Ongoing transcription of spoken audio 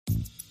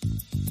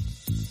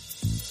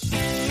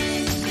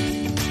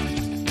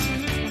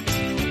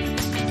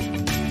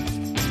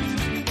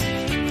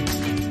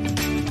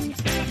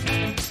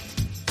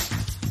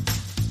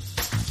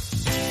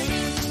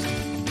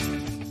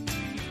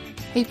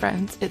Hey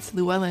friends, it's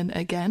Llewellyn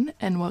again,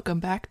 and welcome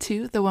back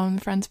to the Woman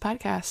Friends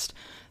podcast.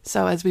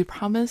 So as we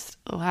promised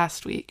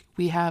last week,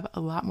 we have a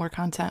lot more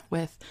content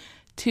with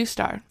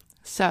 2-Star.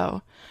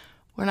 So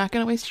we're not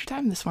going to waste your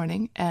time this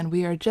morning, and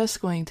we are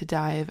just going to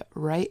dive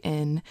right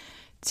in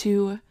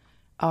to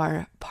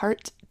our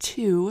part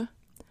 2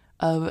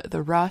 of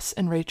the Ross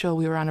and Rachel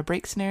We Were on a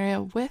Break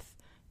scenario with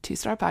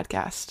 2-Star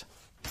podcast.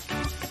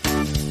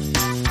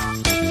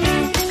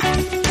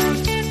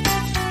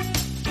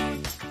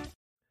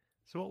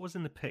 So what was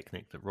in the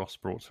picnic that Ross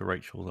brought to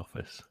Rachel's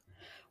office?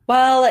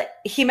 Well,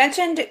 he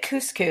mentioned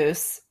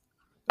couscous.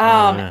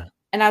 Yeah.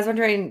 And I was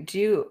wondering,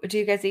 do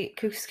you guys eat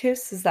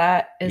couscous? Is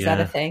that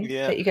a thing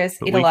that you guys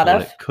eat a lot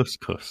of?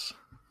 Couscous.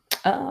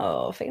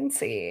 Oh,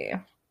 fancy.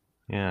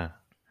 Yeah.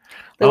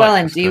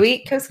 Llewellyn, do you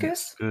eat couscous?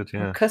 It's good,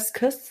 yeah. Or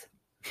couscous?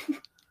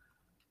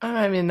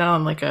 I mean, not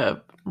on like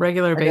a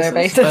regular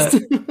basis.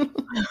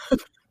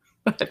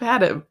 But I've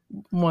had it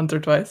once or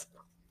twice.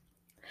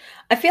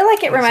 I feel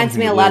like it reminds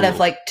me a lot of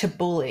like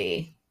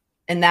tabbouleh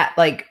and that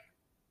like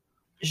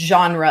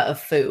genre of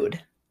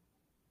food.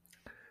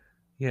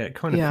 Yeah, it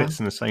kind of fits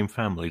in the same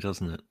family,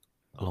 doesn't it?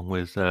 Along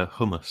with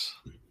hummus.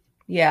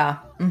 Yeah.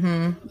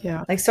 Mm-hmm.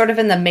 Yeah. Like sort of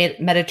in the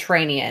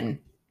Mediterranean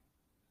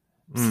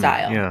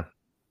style. Yeah.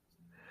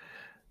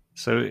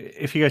 So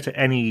if you go to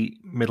any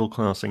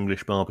middle-class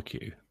English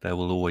barbecue, there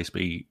will always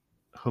be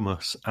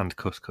hummus and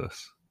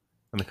couscous.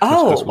 And the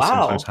couscous will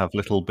sometimes have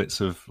little bits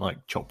of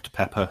like chopped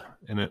pepper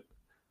in it.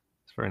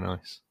 It's very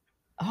nice.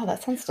 Oh,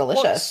 that sounds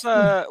delicious.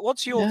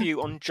 What's your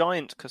view on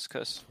giant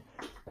couscous?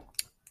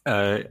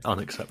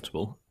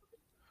 Unacceptable.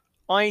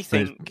 I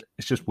think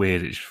it's just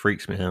weird. It just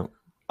freaks me out.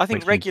 I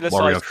think regular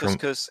sized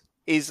couscous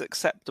is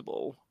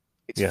acceptable.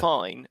 It's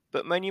fine,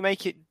 but when you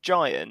make it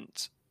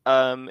giant,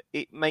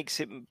 it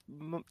makes it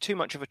too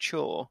much of a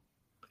chore.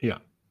 Yeah.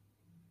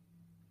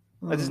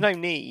 There's no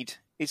need.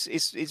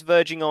 It's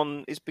verging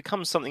on. It's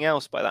become something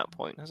else by that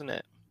point, hasn't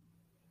it?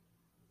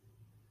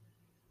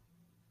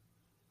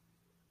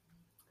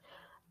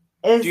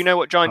 Do you know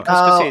what giant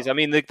couscous is? I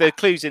mean, the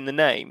clue's in the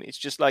name. It's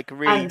just like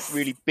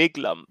really big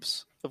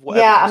lumps of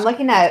whatever. Yeah,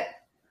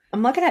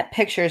 I'm looking at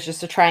pictures just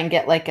to try and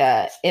get like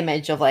a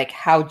image of like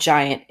how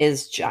giant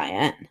is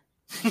giant.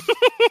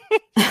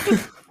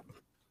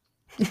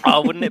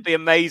 Oh, wouldn't it be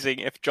amazing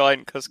if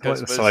giant couscous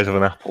was the size of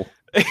an apple?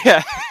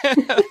 Yeah.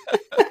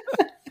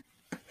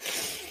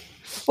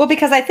 Well,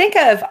 because I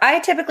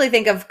typically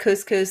think of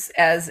couscous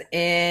as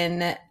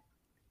in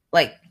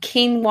like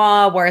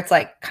quinoa, where it's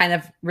like kind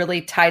of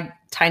really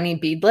tiny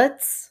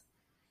beadlets.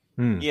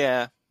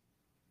 Yeah.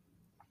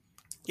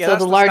 Yeah. So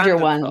the larger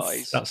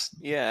ones.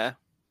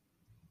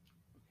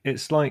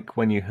 It's like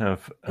when you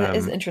have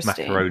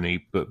interesting.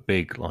 macaroni but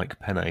big like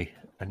penne,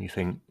 and you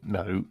think,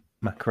 no,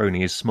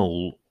 macaroni is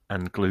small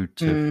and glued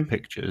to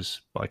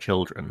pictures by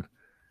children.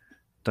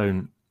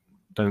 Don't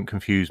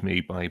confuse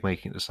me by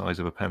making it the size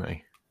of a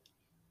penne.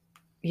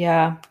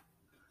 Yeah.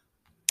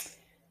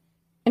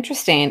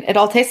 Interesting. It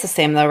all tastes the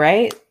same though,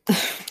 right?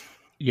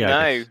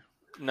 Yeah.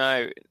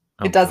 No.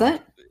 It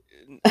doesn't?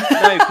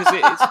 No,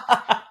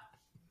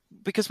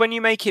 because when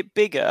you make it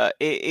bigger,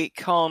 it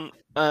can't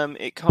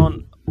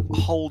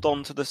hold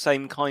on to the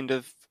same kind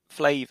of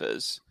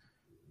flavors,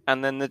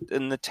 and then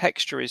the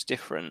texture is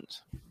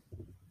different.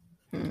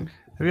 Have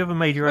you ever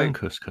made your own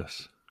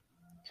couscous?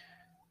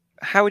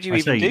 How would you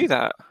even do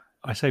that?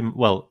 I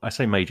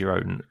say made your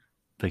own.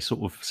 They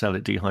sort of sell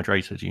it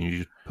dehydrated, and you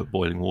just put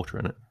boiling water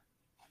in it.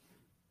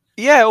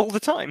 Yeah, all the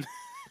time.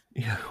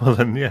 Yeah, well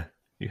then, yeah,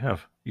 you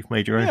have. You've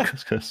made your own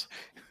couscous.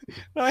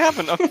 No, I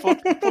haven't. I've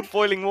put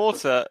boiling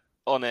water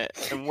on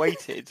it and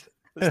waited.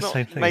 It's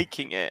not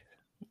making it.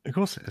 Of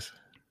course it is.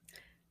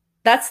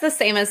 That's the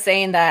same as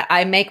saying that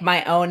I make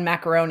my own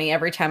macaroni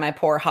every time I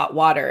pour hot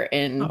water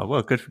in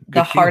good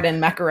the hardened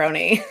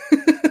macaroni.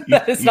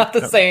 That is not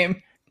the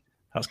same.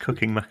 That's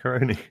cooking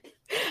macaroni.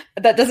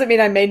 That doesn't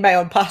mean I made my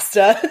own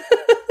pasta.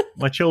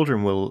 My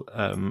children will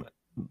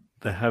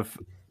they have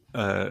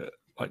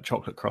like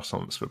chocolate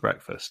croissants for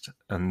breakfast,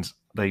 and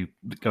they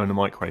go in the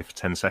microwave for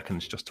 10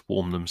 seconds just to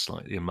warm them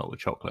slightly and melt the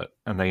chocolate,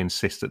 and they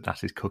insist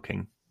that is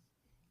cooking.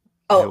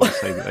 They always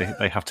say that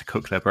they have to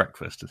cook their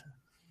breakfast.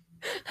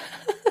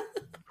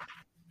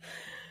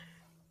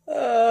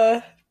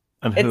 And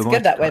it's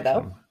good that way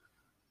though.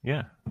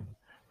 Yeah,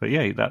 but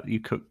yeah, that you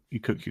cook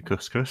your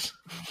couscous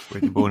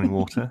with your boiling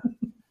water.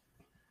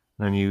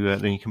 Then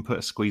you can put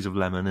a squeeze of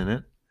lemon in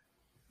it,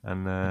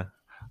 and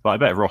but I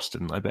bet Ross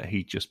didn't. I bet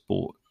he just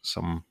bought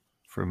some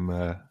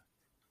from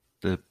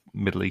the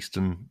Middle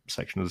Eastern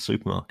section of the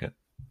supermarket.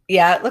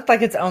 Yeah, it looked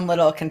like its own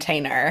little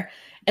container.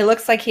 It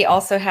looks like he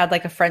also had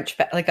like a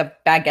a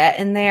baguette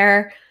in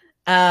there,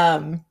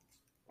 and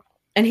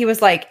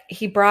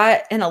he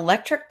brought an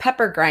electric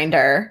pepper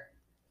grinder,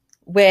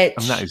 which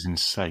that is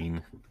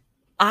insane.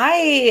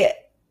 I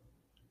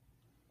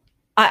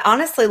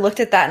honestly looked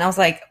at that and I was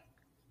like,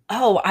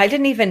 oh, I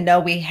didn't even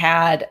know we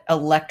had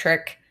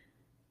electric,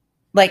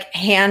 like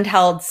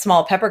handheld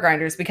small pepper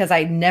grinders, because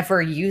I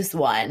never used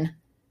one.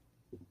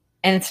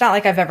 And it's not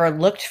like I've ever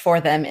looked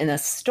for them in a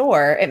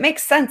store. It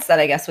makes sense that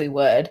I guess we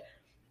would.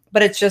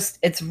 but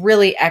it's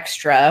really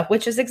extra,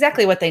 which is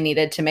exactly what they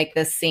needed to make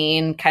this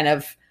scene kind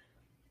of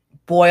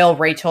boil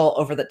Rachel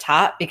over the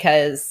top,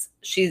 because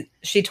she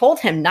told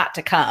him not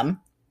to come.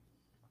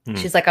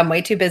 She's like, I'm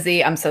way too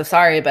busy. I'm so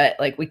sorry, but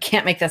like, we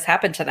can't make this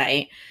happen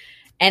tonight.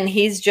 And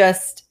he's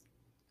just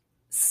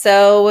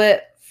so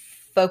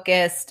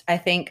focused, I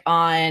think,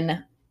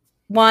 on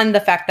one,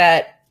 the fact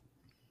that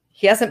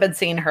he hasn't been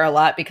seeing her a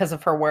lot because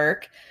of her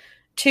work.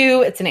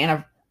 Two, it's an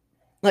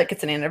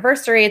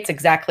anniversary.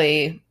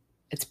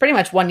 It's pretty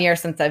much 1 year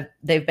since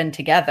they've been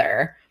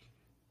together.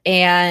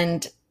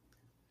 And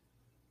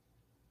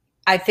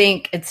I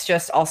think it's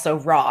just also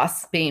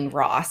Ross being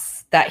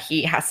Ross, that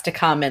he has to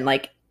come and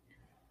like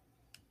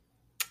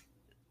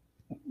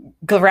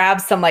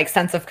grab some like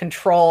sense of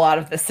control out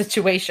of the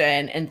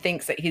situation, and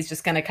thinks that he's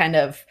just going to kind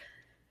of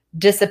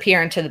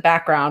disappear into the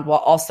background while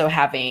also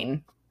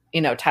having,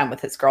 time with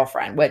his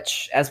girlfriend,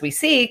 which, as we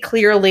see,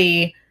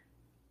 clearly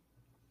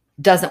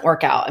doesn't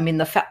work out. I mean,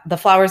 the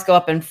flowers go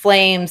up in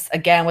flames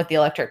again with the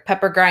electric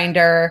pepper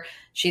grinder.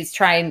 She's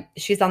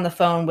on the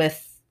phone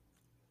with,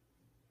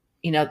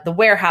 the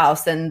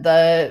warehouse and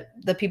the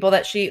people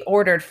that she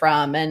ordered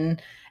from,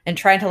 and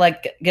trying to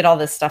like get all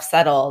this stuff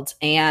settled.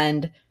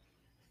 And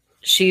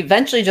she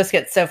eventually just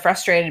gets so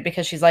frustrated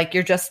because she's like,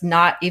 you're just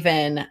not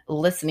even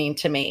listening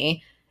to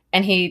me.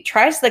 And he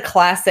tries the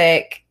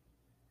classic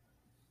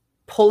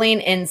pulling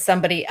in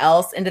somebody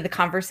else into the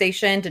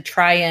conversation to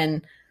try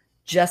and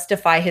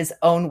justify his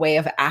own way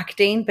of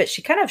acting. But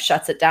she kind of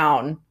shuts it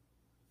down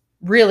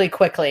really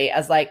quickly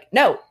as like,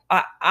 no,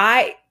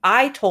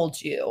 I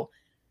told you,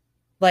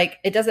 like,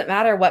 it doesn't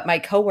matter what my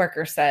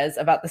coworker says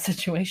about the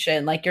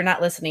situation. Like, you're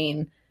not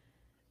listening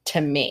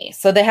to me.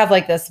 So they have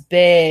like this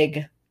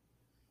big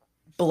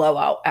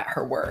blowout at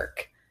her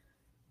work,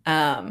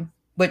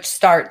 which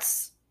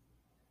starts,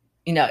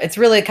 it's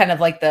really kind of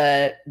like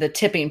the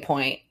tipping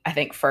point, I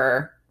think,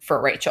 for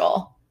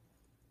Rachel.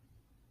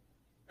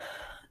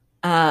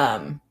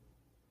 And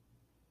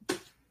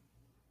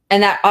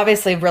that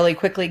obviously really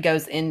quickly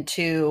goes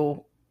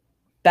into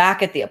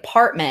back at the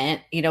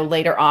apartment,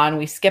 later on.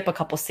 We skip a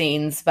couple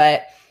scenes,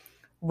 but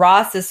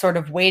Ross is sort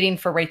of waiting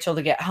for Rachel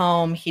to get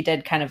home. He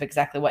did kind of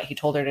exactly what he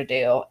told her to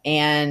do.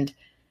 And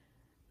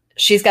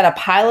she's got a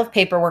pile of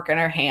paperwork in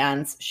her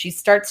hands. She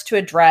starts to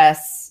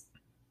address,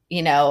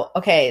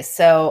 okay,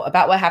 so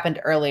about what happened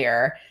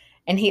earlier.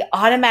 And he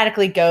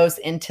automatically goes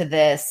into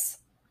this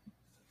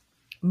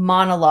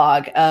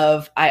monologue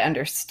of, I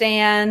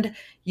understand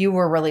you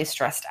were really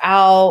stressed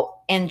out.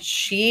 And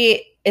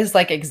she is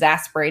like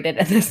exasperated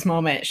in this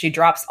moment. She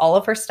drops all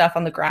of her stuff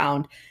on the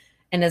ground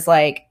and is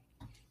like,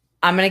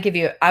 I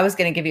was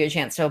going to give you a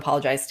chance to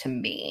apologize to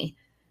me.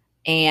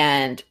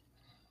 And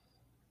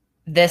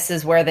this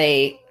is where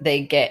they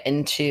get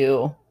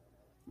into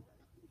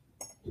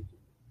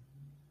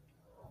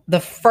the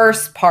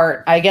first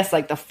part, I guess,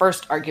 like the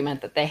first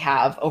argument that they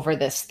have over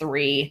this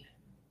 3,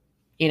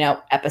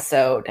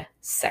 episode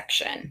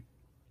section.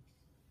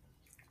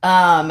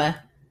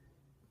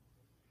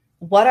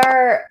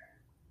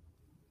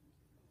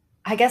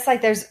 I guess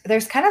like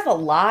there's kind of a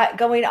lot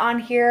going on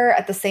here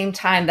at the same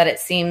time that it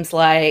seems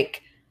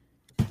like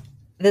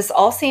this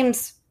all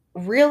seems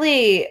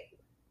really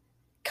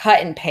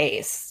cut and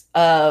paste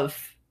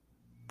of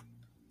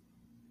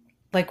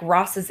like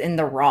Ross is in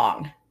the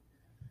wrong.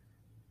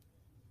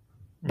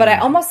 But I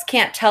almost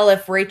can't tell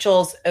if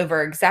Rachel's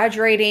over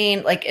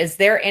exaggerating. Like, is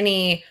there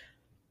any,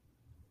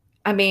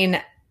 I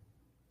mean,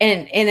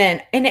 in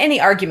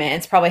any argument,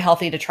 it's probably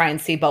healthy to try and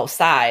see both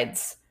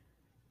sides.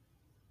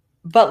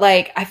 But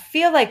like, I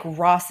feel like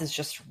Ross is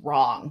just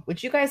wrong.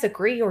 Would you guys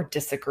agree or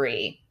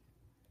disagree?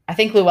 I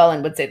think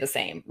Llewellyn would say the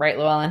same, right,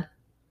 Llewellyn?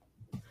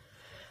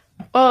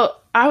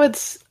 Well,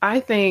 I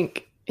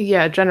think,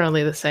 yeah,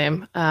 generally the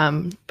same.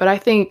 But I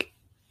think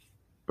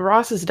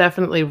Ross is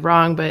definitely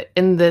wrong. But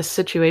in this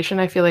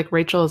situation, I feel like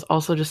Rachel is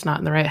also just not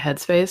in the right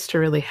headspace to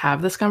really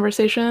have this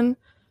conversation.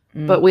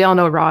 But we all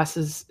know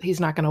Ross he's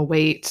not going to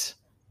wait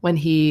when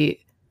he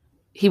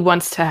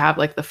wants to have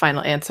like the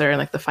final answer and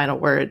like the final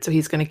word. So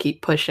he's going to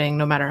keep pushing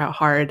no matter how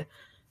hard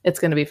it's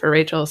going to be for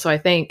Rachel. So I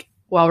think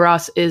while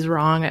Ross is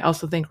wrong, I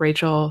also think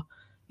Rachel,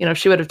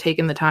 she would have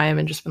taken the time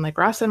and just been like,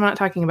 Ross, I'm not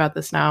talking about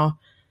this now.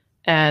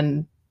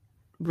 And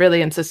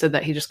really insisted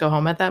that he just go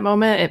home at that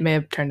moment. It may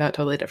have turned out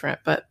totally different,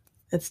 but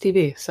it's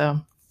TV.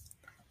 So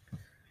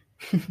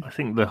I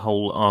think the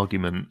whole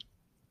argument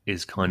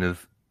is kind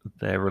of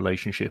their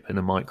relationship in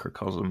a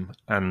microcosm.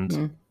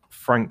 And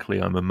frankly,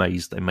 I'm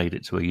amazed they made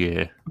it to a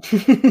year.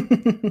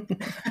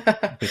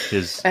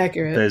 Because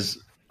accurate.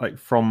 There's like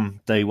from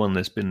day one,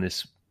 there's been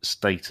this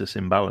status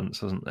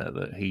imbalance, hasn't there?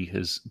 That he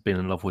has been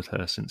in love with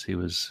her since he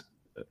was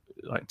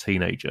like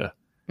teenager,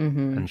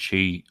 and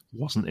she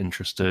wasn't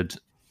interested,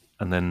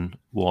 and then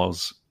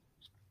was,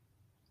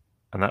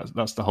 and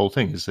that's the whole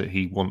thing, is that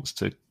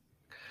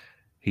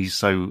he's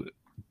so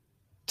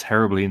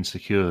terribly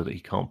insecure that he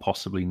can't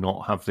possibly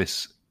not have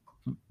this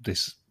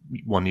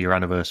 1 year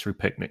anniversary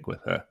picnic with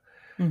her.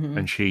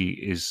 And she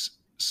is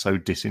so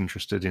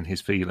disinterested in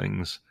his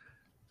feelings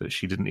that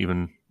she didn't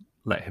even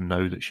let him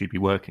know that she'd be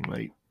working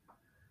late.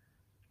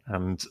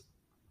 and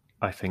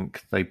I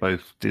think they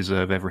both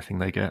deserve everything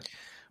they get.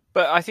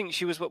 But I think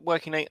she was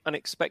working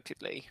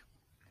unexpectedly.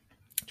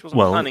 She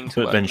wasn't planning to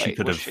but work then late,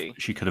 was she?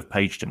 She could have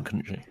paged him,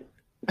 couldn't she?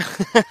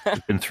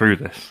 She's been through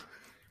this.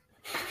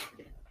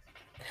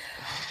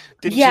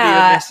 Didn't she leave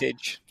a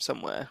message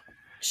somewhere?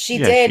 She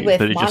did with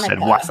but it Monica. just said,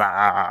 "What's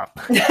up?"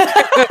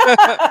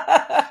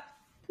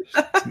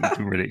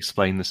 Didn't really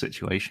explain the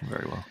situation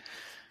very well.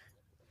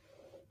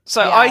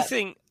 So I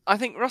think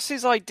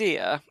Ross's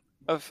idea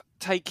of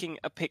taking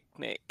a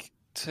picnic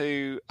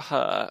to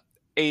her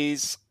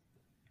it's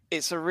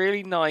a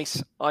really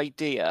nice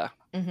idea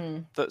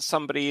that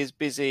somebody is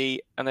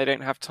busy and they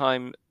don't have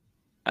time,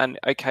 and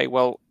okay,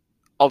 well,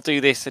 I'll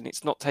do this and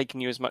it's not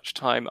taking you as much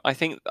time. I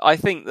think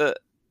that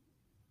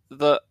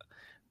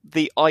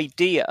the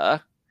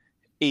idea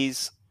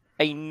is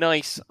a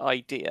nice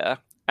idea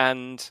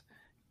and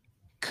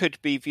could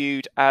be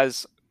viewed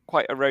as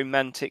quite a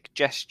romantic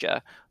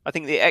gesture. I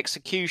think the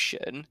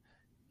execution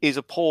is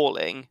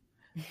appalling,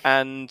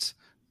 and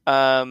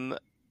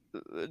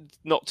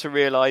not to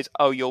realise,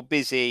 oh, you're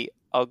busy,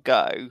 I'll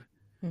go.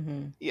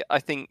 Yeah, I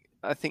think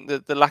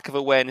that the lack of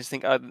awareness,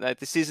 think, oh no,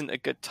 this isn't a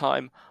good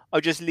time,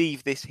 I'll just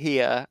leave this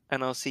here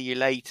and I'll see you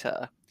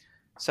later.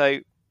 So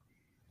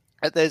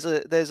there's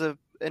an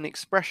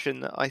expression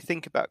that I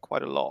think about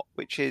quite a lot,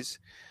 which is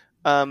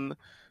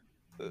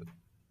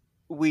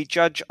we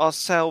judge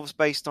ourselves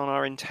based on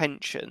our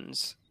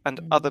intentions and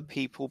other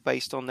people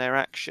based on their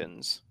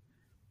actions.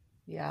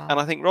 Yeah. And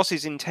I think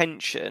Ross's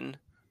intention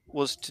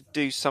was to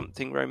do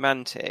something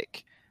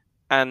romantic,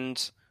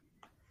 and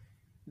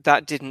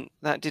that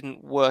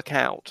didn't work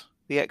out.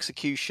 The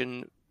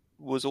execution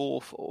was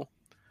awful.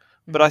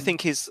 But I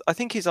think his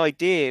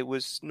idea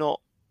was not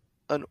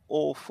an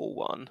awful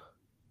one.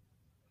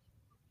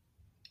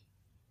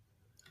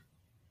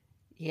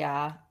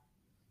 Yeah.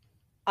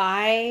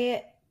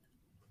 I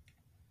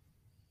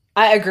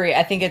agree.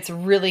 I think it's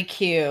really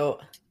cute.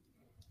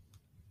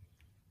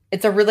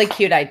 It's a really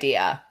cute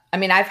idea. I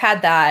mean, I've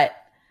had that,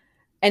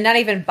 and not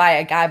even by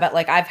a guy, but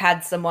like I've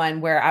had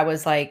someone where I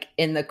was like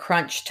in the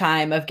crunch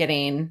time of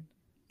getting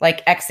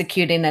like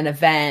executing an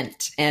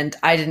event, and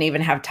I didn't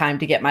even have time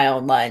to get my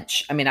own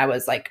lunch. I mean, I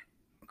was like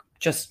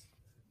just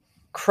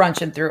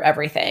crunching through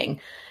everything.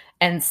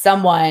 And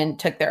someone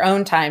took their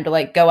own time to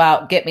like go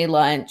out, get me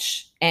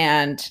lunch,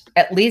 and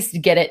at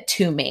least get it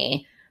to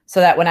me so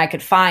that when I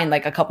could find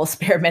like a couple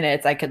spare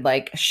minutes, I could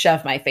like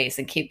shove my face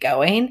and keep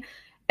going.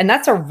 And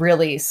that's a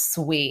really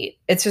sweet,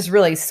 it's just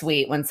really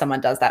sweet when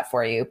someone does that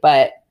for you.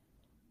 But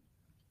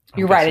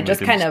you're right. It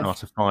just kind of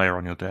start a fire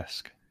on your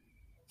desk.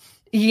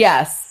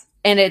 Yes.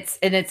 And it's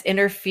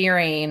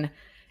interfering.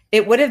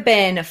 It would have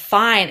been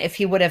fine if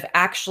he would have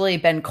actually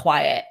been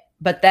quiet.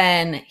 But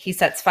then he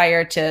sets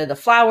fire to the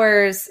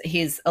flowers.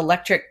 He's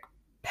electric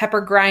pepper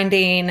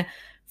grinding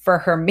for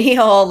her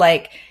meal.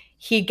 Like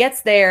he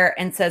gets there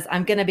and says,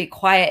 I'm going to be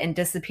quiet, and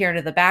disappear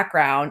into the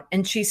background.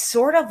 And she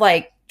sort of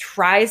like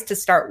tries to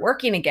start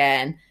working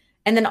again.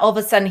 And then all of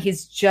a sudden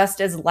he's just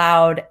as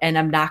loud and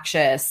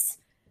obnoxious.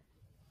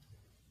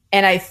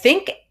 And I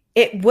think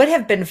it would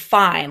have been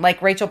fine.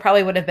 Like Rachel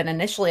probably would have been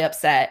initially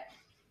upset.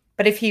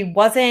 But if he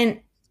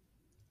wasn't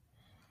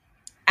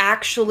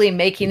actually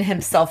making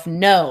himself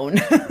known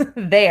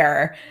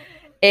there,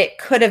 it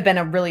could have been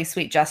a really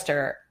sweet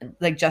gesture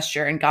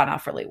and gone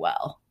off really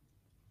well.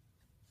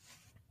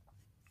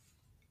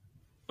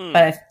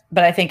 But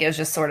I think it was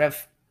just sort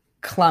of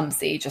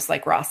clumsy, just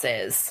like Ross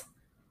is.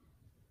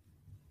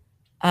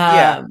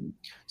 Yeah.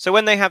 So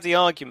when they have the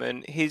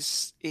argument,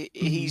 he's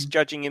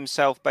judging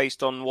himself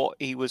based on what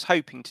he was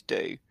hoping to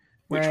do,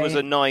 which was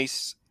a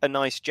nice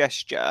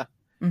gesture,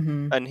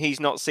 and he's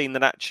not seen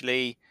that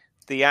actually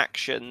the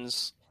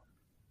actions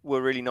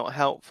were really not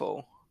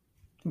helpful.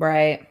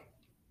 Right.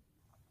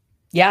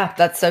 Yeah,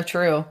 that's so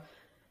true.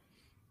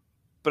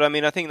 But I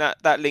mean, I think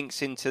that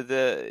links into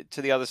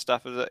the other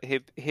stuff of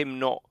that him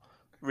not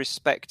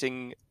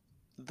respecting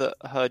that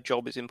her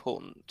job is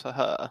important to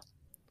her.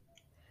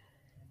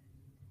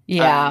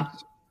 Yeah.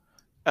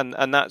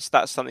 And that's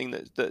something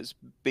that's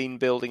been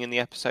building in the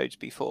episodes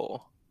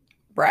before.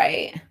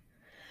 Right.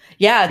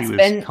 Yeah, he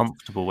was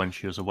comfortable when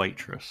she was a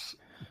waitress,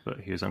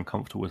 but he was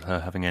uncomfortable with her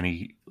having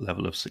any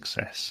level of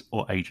success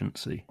or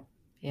agency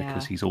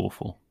because he's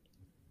awful.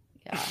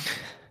 Yeah.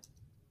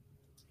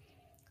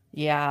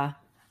 Yeah.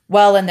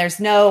 Well, and there's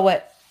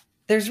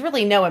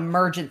really no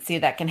emergency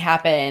that can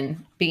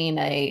happen being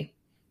a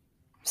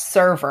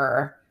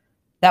server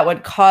that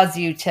would cause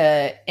you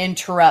to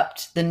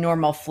interrupt the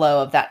normal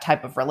flow of that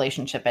type of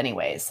relationship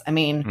anyways. I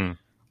mean,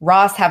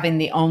 Ross having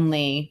the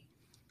only,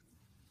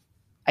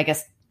 I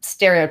guess,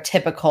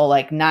 stereotypical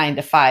like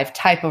 9-to-5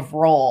 type of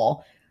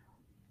role,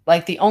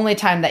 like the only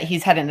time that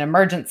he's had an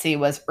emergency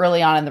was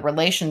early on in the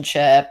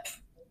relationship,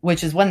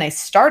 which is when they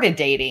started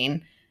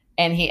dating,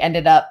 and he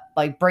ended up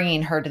like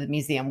bringing her to the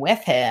museum with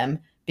him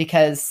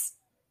because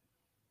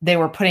they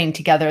were putting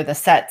together the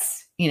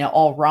sets,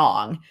 all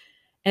wrong.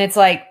 And it's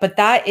like, but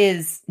that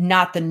is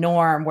not the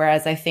norm.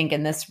 Whereas I think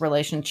in this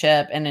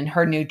relationship and in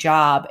her new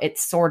job,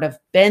 it's sort of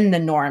been the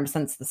norm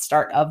since the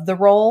start of the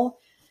role.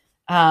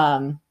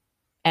 And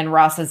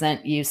Ross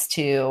isn't used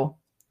to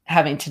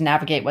having to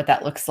navigate what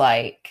that looks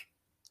like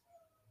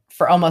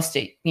for almost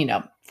a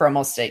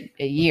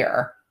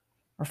year,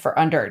 or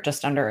for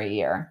just under a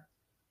year.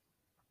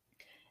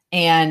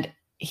 And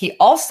he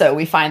also,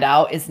 we find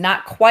out, is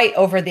not quite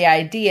over the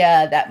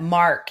idea that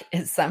Mark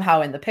is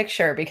somehow in the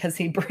picture, because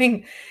he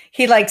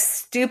like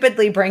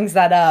stupidly brings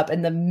that up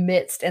in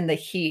the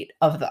heat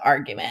of the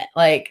argument.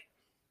 Like,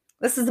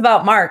 this is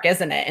about Mark,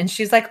 isn't it? And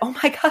she's like, oh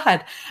my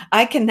God,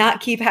 I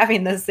cannot keep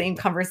having the same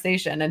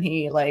conversation. And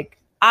he like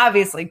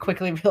obviously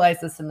quickly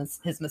realizes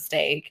his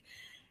mistake.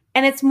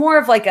 And it's more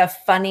of like a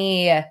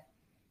funny,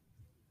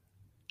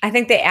 I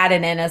think they add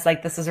it in as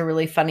like, this is a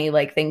really funny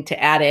like thing to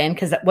add in,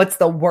 because what's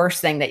the worst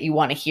thing that you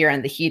want to hear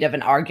in the heat of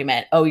an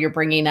argument? Oh, you're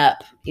bringing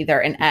up either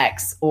an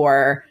ex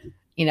or,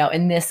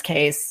 in this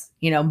case,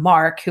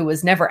 Mark, who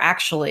was never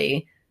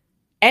actually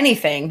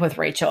anything with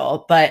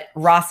Rachel, but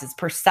Ross's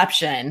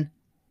perception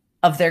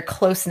of their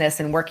closeness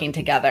and working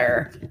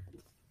together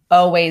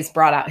always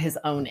brought out his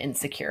own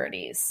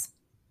insecurities.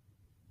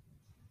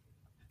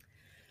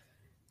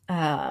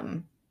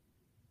 So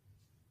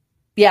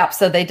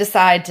they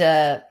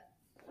decide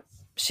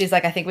she's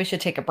like, I think we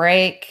should take a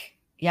break.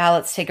 Yeah,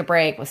 let's take a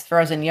break with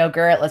frozen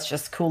yogurt. Let's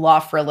just cool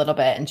off for a little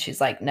bit. And she's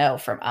like, no,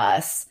 from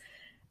us.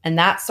 And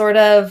that sort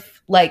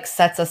of like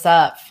sets us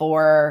up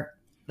for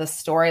the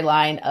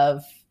storyline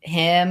of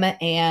him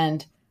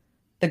and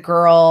the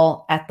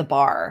girl at the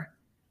bar.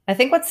 I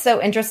think what's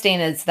so interesting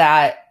is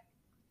that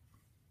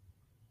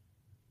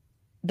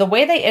the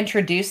way they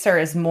introduce her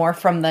is more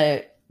from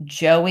the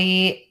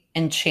Joey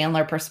and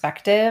Chandler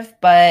perspective,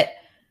 but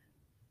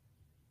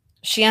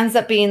she ends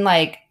up being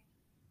like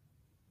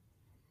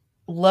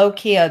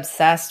low-key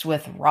obsessed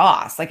with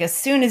Ross. Like, as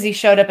soon as he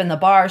showed up in the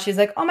bar, she's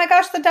like, oh my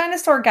gosh, the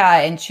dinosaur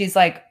guy. And she's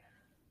like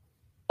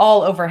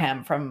all over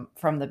him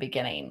from the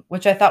beginning,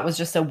 which I thought was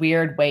just a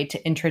weird way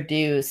to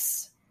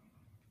introduce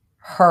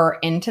her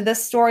into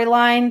this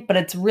storyline. But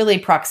it's really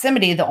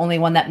proximity, the only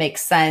one that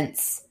makes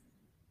sense,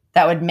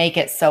 that would make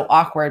it so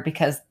awkward,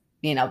 because,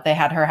 they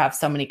had her have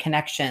so many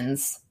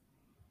connections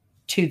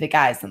to the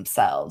guys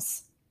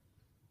themselves.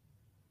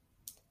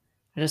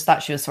 I just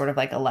thought she was sort of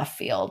like a left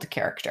field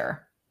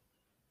character.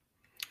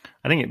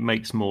 I think it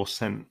makes more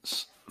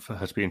sense for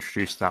her to be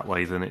introduced that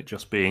way than it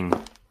just being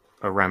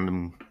a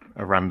random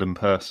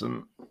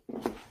person.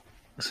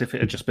 As if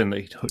it had just been that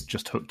he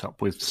just hooked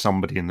up with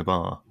somebody in the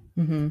bar.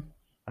 Mm-hmm.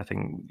 I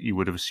think you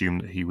would have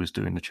assumed that he was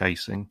doing the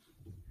chasing.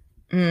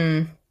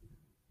 So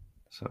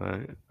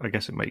I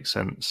guess it makes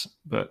sense.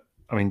 But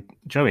I mean,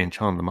 Joey and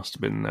Chandler must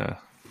have been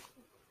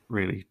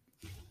really.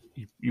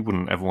 You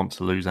wouldn't ever want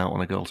to lose out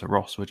on a girl to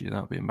Ross, would you?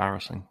 That would be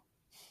embarrassing.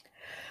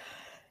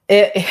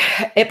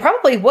 It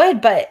probably would,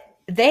 but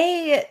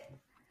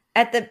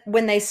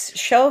when they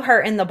show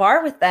her in the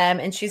bar with them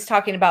and she's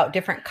talking about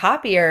different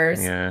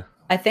copiers, yeah.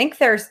 I think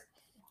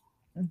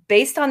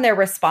based on their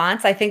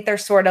response, I think they're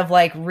sort of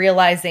like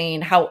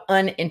realizing how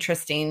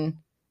uninteresting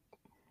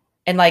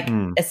and like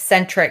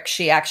eccentric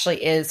she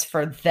actually is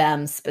for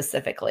them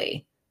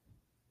specifically.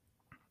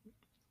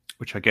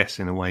 Which I guess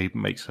in a way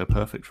makes her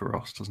perfect for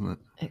Ross, doesn't it?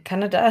 It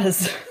kind of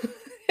does.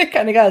 It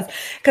kind of does.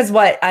 Because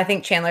what I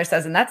think Chandler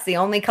says, and that's the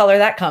only color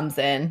that comes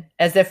in,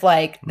 as if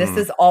like, this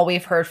is all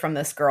we've heard from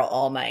this girl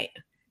all night,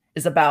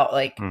 is about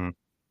like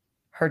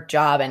her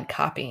job and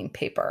copying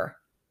paper.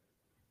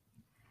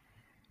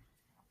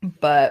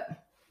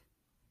 But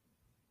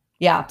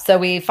yeah, so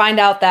we find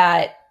out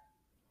that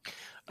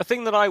a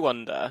thing that I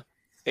wonder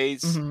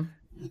is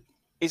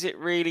it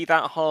really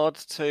that hard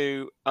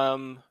to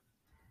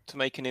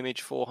make an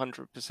image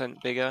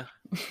 400% bigger?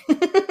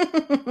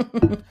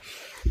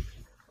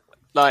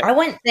 Like, I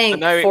wouldn't think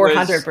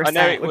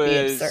 400% would be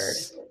absurd.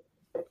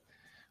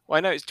 Well, I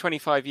know it's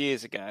 25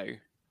 years ago,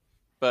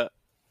 but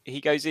he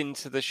goes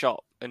into the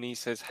shop and he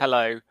says,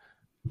 "Hello,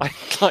 I'd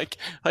like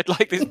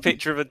this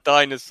picture of a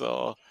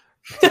dinosaur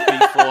to be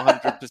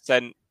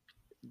 400%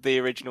 the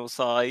original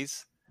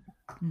size,"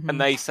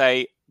 and they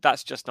say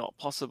that's just not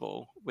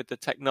possible with the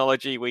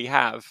technology we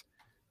have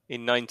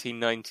in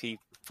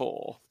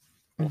 1994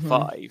 or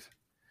 5.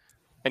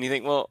 And you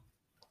think, well,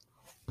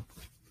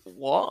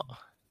 what?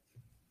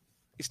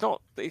 It's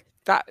not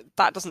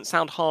that doesn't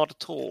sound hard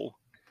at all.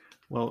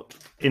 Well,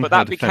 in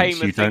her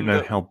defense, you don't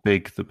know how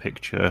big the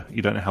picture.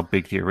 You don't know how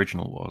big the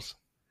original was.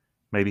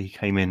 Maybe he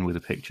came in with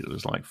a picture that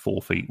was like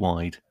 4 feet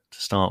wide to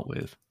start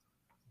with,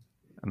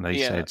 and they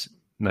said,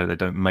 "No, they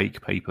don't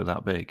make paper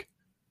that big."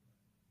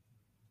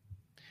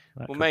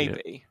 Well,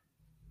 maybe.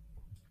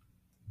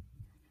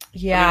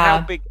 Yeah.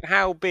 I mean,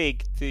 how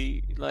big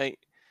the like?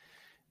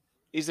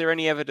 Is there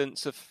any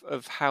evidence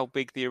of how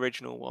big the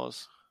original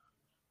was?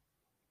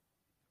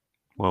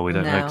 Well, we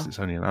don't know because it's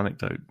only an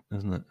anecdote,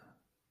 isn't it?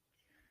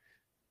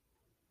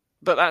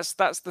 But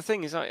that's the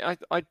thing, is I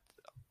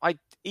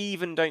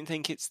even don't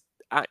think it's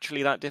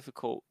actually that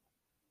difficult.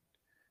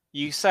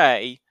 You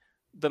say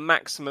the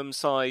maximum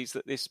size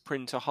that this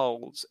printer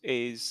holds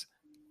is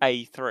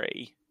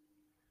A3.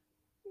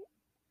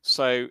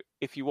 So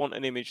if you want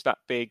an image that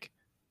big,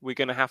 we're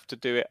going to have to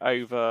do it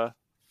over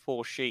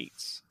 4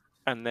 sheets.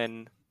 and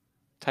then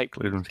tape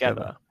Glue them together.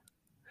 together.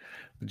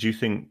 Do you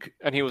think?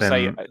 And he will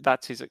then, say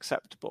that is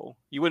acceptable.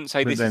 You wouldn't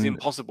say But this is then-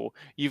 impossible.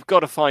 You've got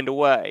to find a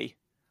way.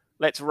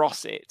 Let's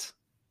Ross it.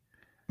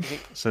 You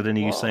think, So then are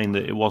you what? saying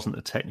that it wasn't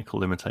a technical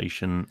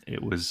limitation,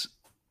 it was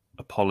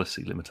a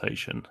policy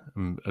limitation,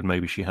 and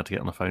maybe she had to get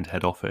on the phone to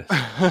head office,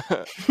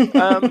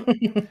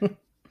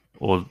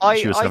 or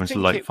she was I having to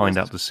think like it find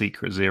was- out the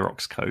secret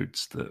Xerox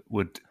codes that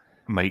would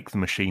make the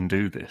machine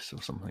do this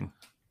or something?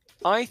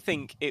 I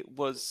think it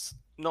was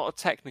not a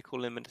technical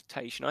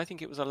limitation. I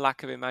think it was a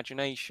lack of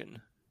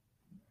imagination.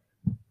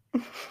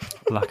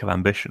 Lack of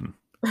ambition.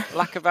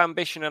 Lack of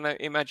ambition and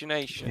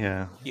imagination.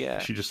 Yeah. Yeah.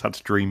 She just had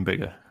to dream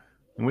bigger.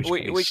 In which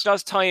case, Which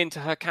does tie into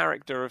her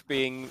character of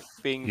being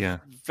Yeah.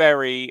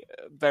 very,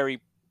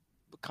 very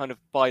kind of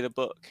by the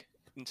book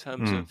in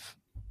terms Mm.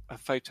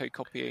 of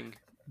photocopying.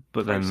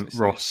 but then processes.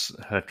 Ross,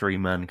 her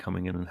dream man,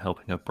 coming in and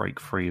helping her break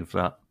free of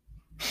that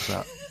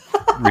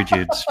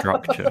rigid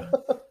structure.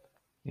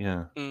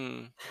 Yeah.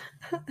 Mm.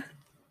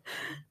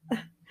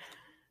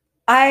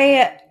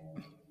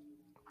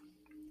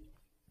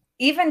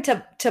 Even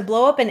to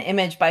blow up an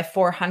image by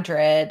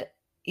 400,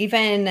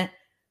 even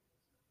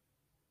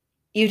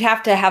you'd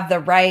have to have the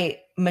right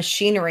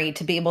machinery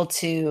to be able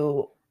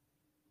to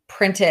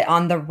print it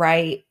on the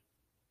right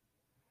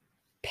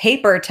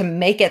paper to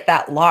make it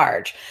that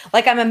large.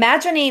 Like, I'm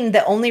imagining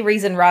the only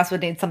reason Ross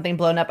would need something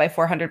blown up by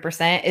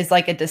 400% is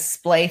like a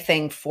display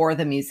thing for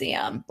the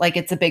museum. Like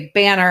it's a big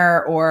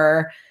banner,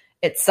 or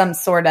it's some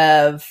sort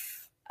of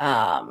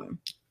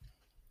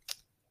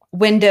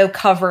window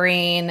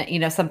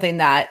covering, something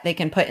that they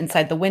can put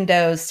inside the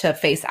windows to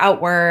face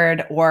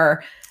outward,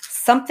 or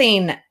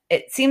something.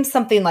 It seems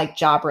something like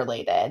job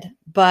related,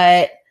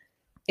 but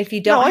if you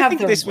don't I have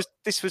think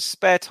this was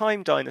spare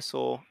time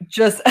dinosaur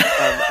just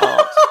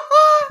art.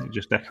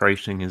 Just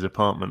decorating his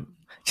apartment.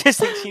 just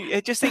thinking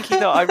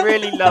that I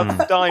really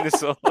love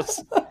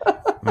dinosaurs.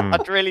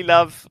 I'd really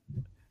love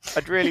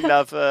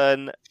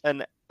a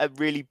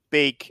really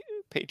big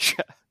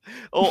picture,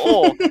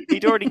 or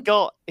he'd already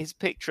got his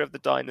picture of the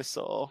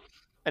dinosaur,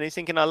 and he's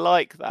thinking, I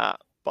like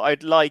that, but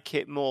I'd like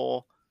it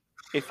more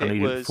if I it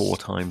need was it 4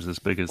 times as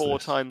big as four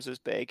this. times as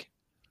big.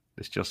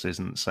 This just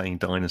isn't saying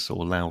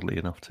dinosaur loudly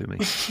enough to me.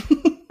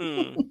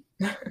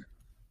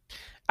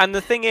 And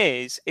the thing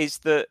is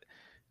that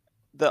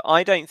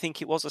I don't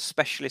think it was a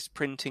specialist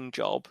printing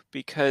job,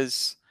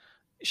 because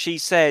she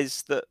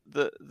says that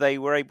they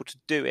were able to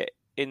do it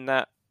in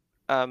that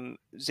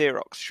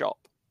Xerox shop.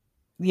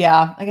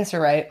 Yeah, I guess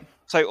you're right.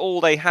 So all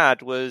they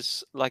had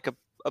was like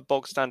a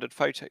bog standard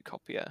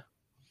photocopier.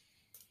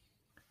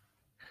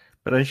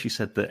 But then she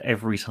said that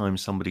every time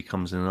somebody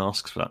comes in and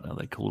asks for that now,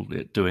 they call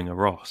it doing a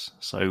Ross.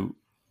 So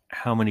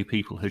how many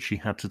people had she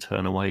had to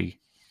turn away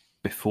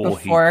before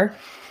he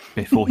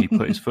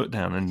put his foot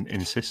down and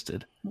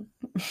insisted?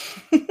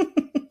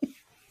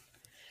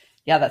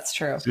 Yeah, that's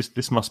true.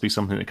 This must be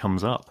something that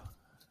comes up.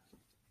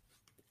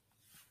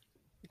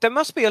 There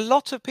must be a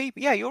lot of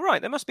people. Yeah, you're right.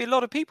 There must be a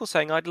lot of people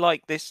saying, "I'd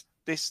like this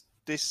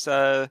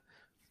 400%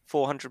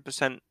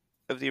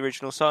 of the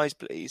original size,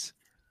 please."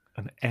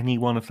 And any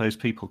one of those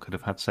people could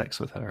have had sex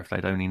with her if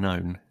they'd only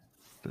known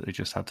that they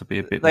just had to be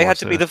a bit They more had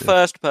to be the assertive.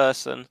 first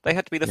person. They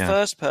had to be the Yeah.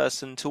 first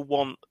person to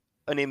want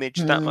an image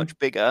that much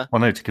bigger Well,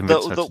 no, to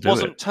convince her to that do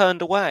wasn't it.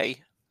 turned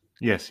away.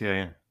 Yes,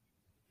 yeah.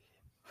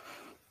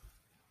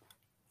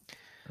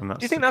 And Do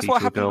you think that's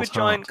what happened with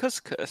Giant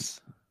Couscous?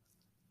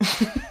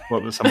 Well,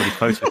 that somebody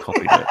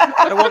photocopied it.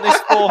 I want this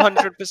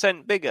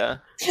 400%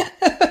 bigger.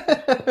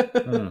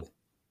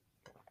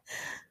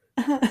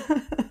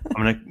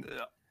 I mean,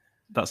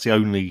 that's the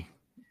only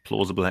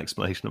plausible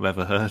explanation I've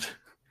ever heard.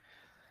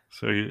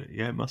 So,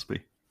 yeah, it must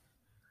be.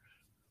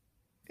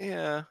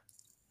 Yeah.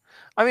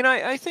 I mean,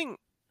 I think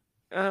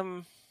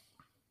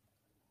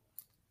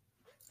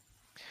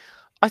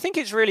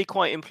it's really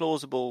quite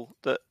implausible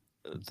that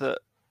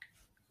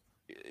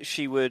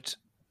she would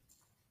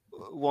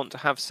want to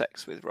have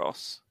sex with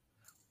Ross,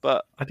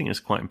 but I think it's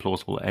quite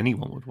implausible that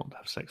anyone would want to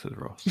have sex with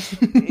Ross.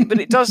 but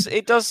it does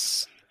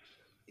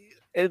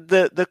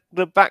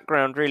the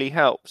background really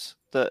helps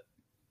that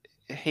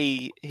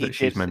he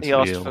she's mentally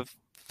asked ill.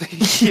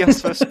 he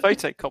asked for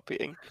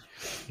photocopying.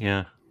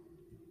 Yeah,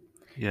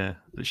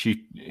 that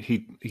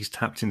he's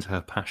tapped into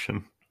her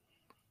passion.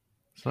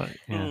 So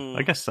yeah,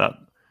 I guess that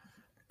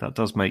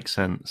does make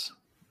sense.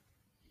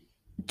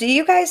 Do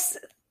you guys?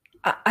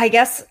 I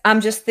guess I'm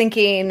just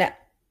thinking,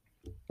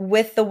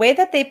 with the way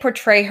that they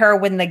portray her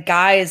when the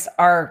guys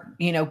are,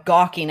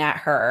 gawking at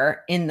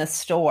her in the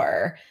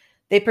store,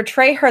 they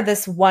portray her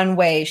this one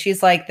way.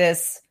 She's like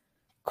this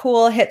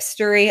cool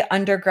hipstery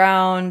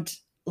underground,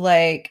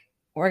 like,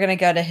 we're going to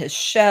go to his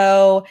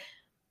show.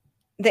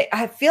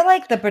 I feel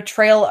like the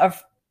portrayal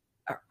of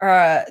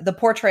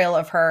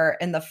her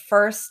in the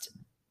first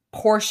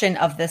portion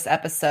of this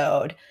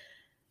episode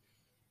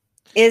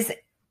is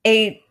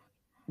a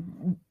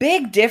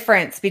big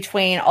difference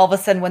between all of a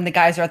sudden when the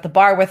guys are at the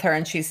bar with her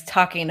and she's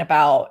talking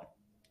about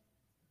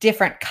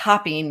different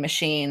copying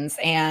machines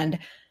and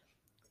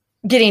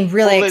getting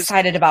really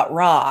excited about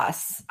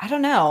Ross. I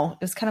don't know.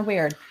 It was kind of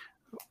weird.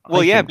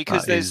 Well, I yeah, think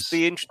because that there's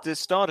is- the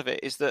start of it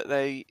is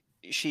that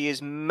she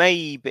is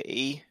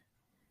maybe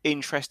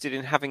interested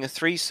in having a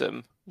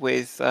threesome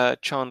with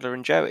Chandler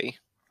and Joey,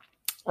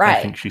 I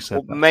Right. think she said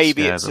or that to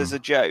maybe scare it's them. as a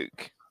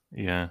joke.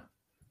 Yeah,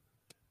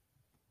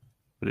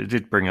 but it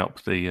did bring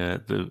up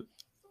the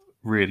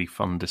really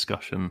fun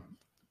discussion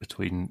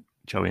between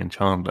Joey and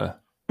Chandler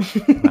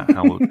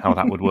about how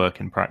that would work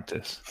in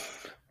practice.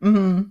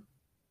 Hmm.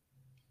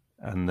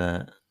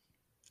 And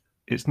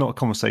it's not a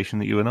conversation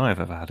that you and I have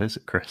ever had, is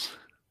it, Chris?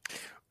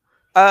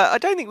 I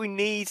don't think we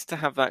need to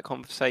have that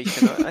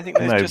conversation. I think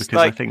there's No, just because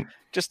like I think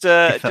just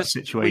if that just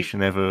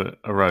situation ever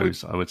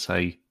arose, I would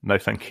say no,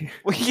 thank you.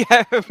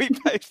 yeah,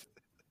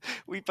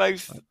 we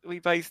both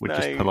Would know.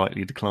 just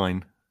politely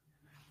decline.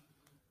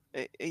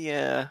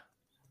 Yeah.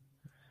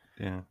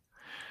 Yeah,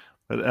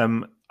 but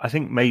I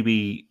think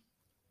maybe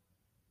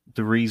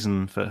the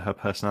reason for her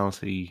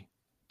personality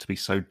to be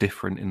so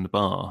different in the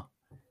bar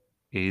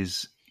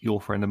is your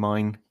friend of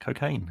mine,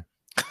 cocaine.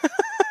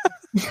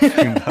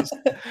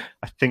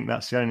 I think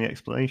that's the only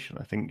explanation.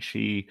 I think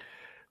she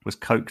was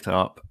coked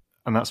up,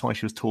 and that's why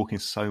she was talking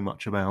so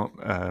much about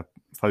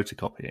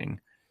photocopying,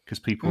 because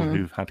people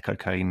who've had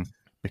cocaine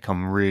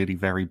become really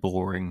very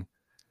boring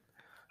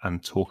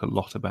and talk a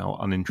lot about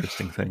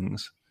uninteresting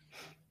things.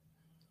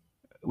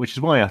 Which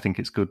is why I think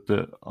it's good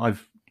that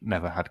I've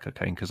never had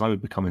cocaine, because I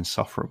would become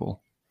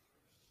insufferable.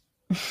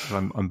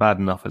 I'm bad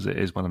enough as it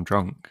is when I'm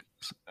drunk.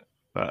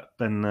 But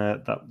then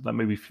that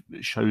maybe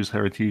shows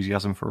her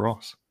enthusiasm for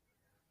Ross.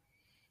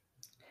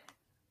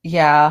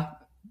 Yeah.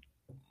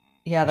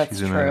 Yeah, that's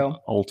She's in true. an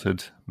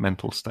altered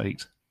mental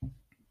state.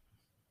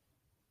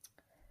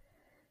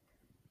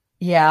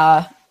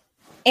 Yeah.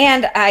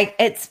 And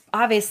it's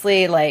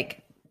obviously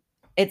like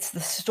it's the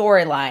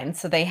storyline.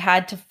 So they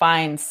had to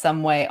find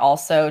some way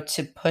also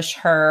to push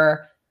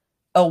her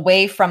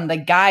away from the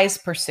guys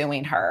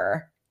pursuing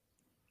her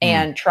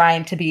and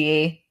trying to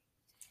be,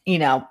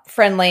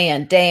 friendly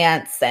and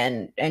dance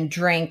and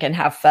drink and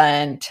have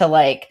fun, to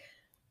like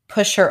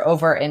push her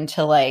over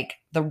into like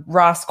the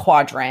Ross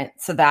quadrant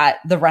so that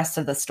the rest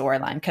of the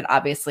storyline could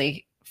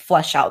obviously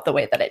flesh out the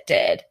way that it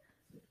did.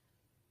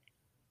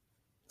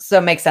 So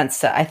it makes sense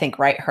to, I think,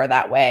 write her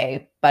that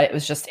way. But it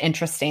was just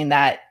interesting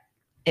that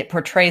it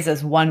portrays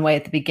as one way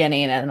at the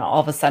beginning, and all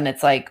of a sudden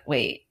it's like,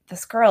 wait,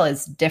 this girl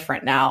is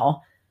different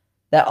now.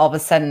 That all of a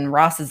sudden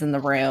Ross is in the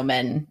room,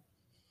 and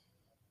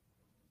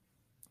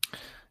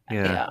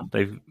yeah.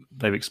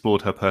 They've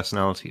explored her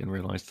personality and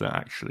realised that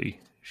actually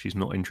she's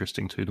not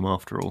interesting to them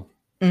after all,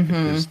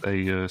 because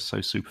they are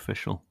so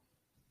superficial.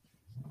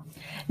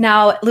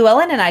 Now,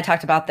 Llewellyn and I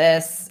talked about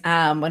this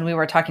when we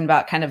were talking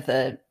about kind of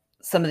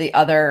some of the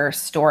other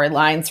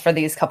storylines for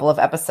these couple of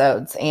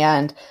episodes.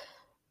 And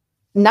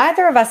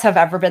neither of us have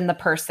ever been the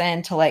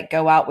person to like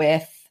go out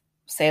with,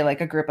 say, like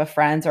a group of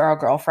friends or our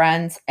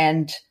girlfriends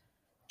and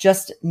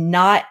just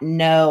not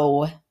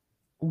know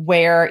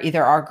where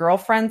either our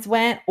girlfriends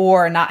went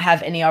or not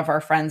have any of our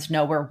friends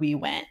know where we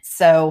went.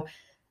 So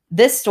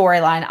this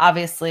storyline,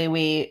 obviously,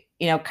 we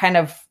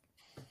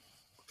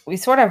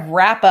sort of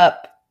wrap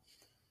up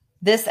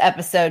this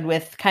episode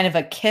with kind of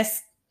a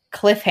kiss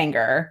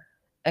hanger,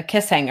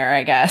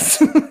 I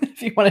guess,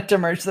 if you wanted to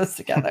merge those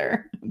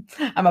together.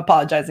 I'm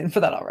apologizing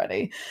for that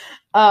already.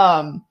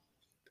 Ross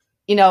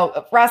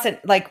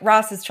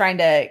is trying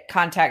to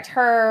contact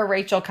her.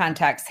 Rachel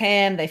contacts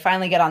him. They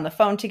finally get on the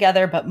phone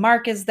together, but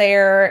Mark is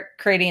there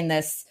creating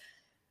this,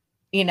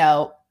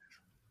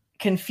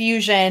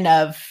 confusion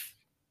of,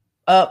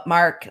 oh,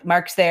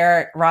 Mark's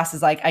there. Ross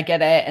is like, I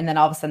get it. And then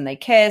all of a sudden they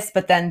kiss,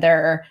 but then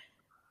they're,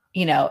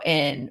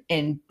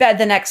 in bed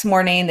the next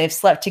morning. They've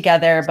slept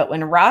together. But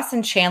when Ross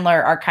and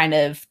Chandler are kind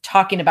of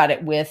talking about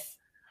it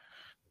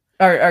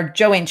or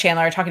Joey and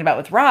Chandler are talking about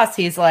it with Ross,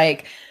 he's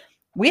like,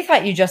 we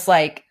thought you just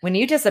like, when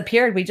you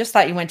disappeared, we just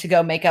thought you went to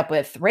go make up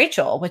with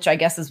Rachel, which I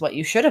guess is what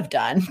you should have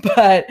done.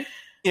 But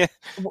yeah,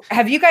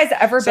 have you guys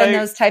ever been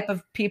those type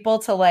of people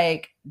to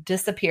like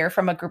disappear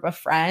from a group of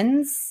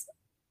friends?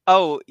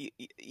 Oh,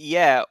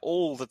 yeah,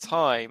 all the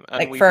time. And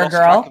like we've for a lost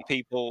girl? track of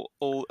people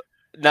all.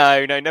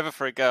 No, never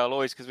for a girl.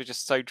 Always because we're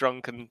just so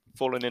drunk and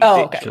fallen in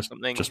a ditch or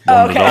something. Just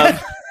wandered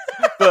off.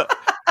 But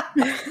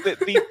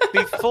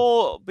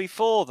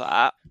before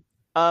that,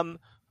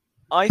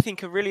 I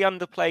think a really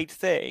underplayed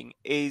thing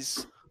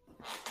is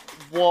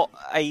what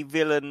a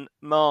villain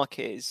Mark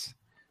is,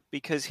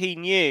 because he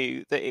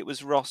knew that it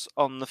was Ross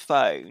on the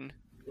phone,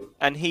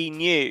 and he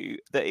knew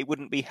that it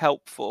wouldn't be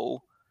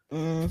helpful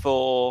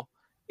for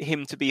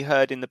him to be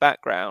heard in the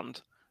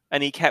background,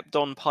 and he kept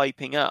on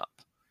piping up.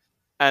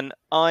 And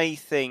I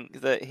think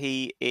that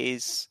he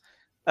is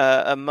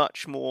a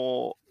much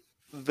more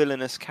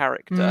villainous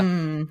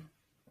character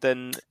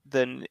than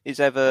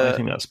is ever. I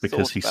think that's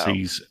because he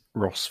sees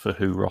Ross for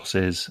who Ross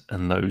is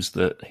and knows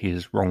that he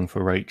is wrong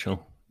for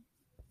Rachel,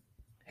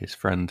 his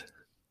friend.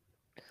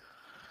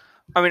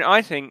 I mean,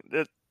 I think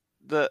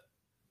that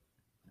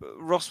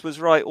Ross was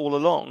right all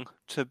along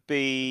to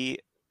be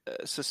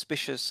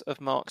suspicious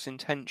of Mark's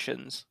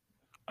intentions.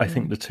 I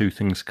think the two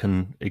things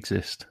can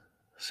exist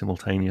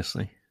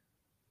simultaneously.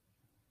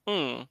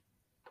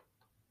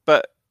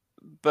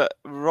 but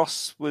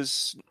Ross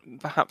was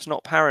perhaps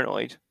not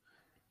paranoid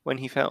when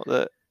he felt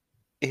that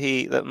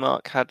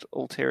Mark had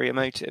ulterior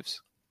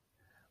motives.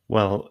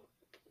 Well,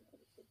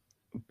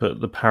 but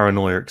the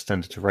paranoia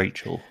extended to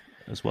Rachel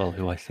as well,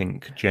 who I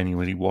think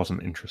genuinely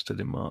wasn't interested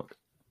in Mark.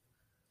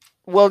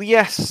 Well,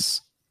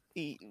 yes,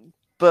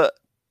 but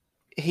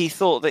he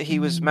thought that he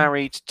was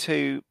married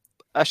to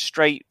a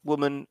straight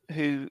woman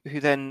who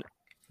then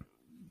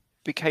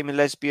became a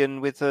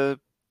lesbian with a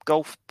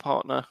golf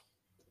partner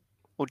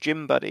or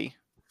gym buddy.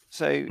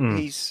 So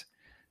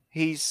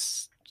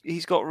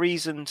he's got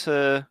reason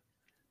to,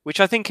 which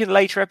I think in a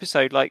later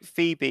episode, like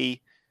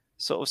Phoebe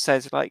sort of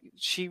says, like,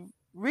 she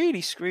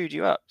really screwed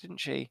you up, didn't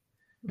she?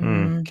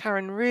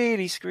 Karen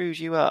really screwed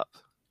you up.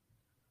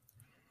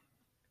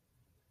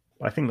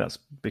 I think that's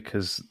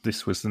because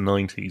this was the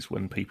 90s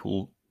when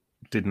people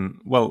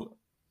didn't... Well,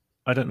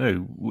 I don't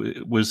know.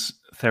 Was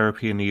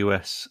therapy in the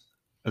US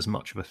as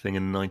much of a thing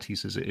in the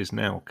 90s as it is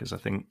now? Because I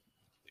think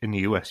in the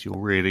US you're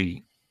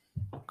really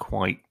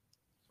quite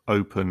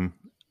open,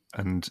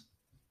 and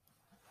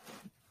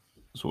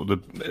sort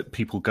of the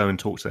people go and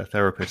talk to their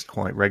therapist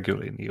quite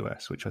regularly in the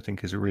US, which I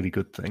think is a really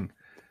good thing.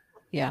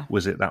 Yeah.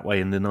 Was it that way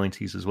in the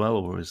 90s as well,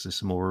 or is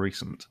this more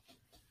recent?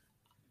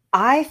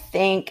 I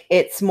think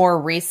it's more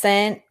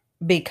recent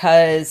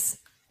because,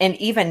 and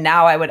even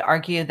now I would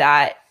argue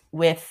that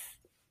with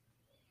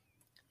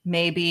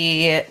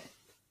maybe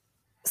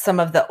some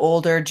of the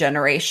older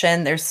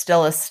generation, there's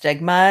still a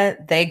stigma.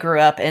 They grew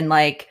up in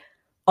like,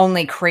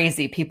 only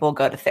crazy people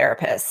go to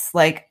therapists.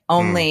 Like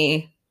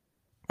only,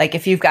 like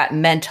if you've got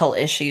mental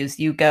issues,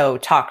 you go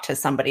talk to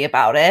somebody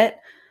about it.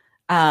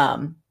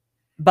 But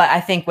I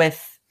think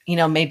with,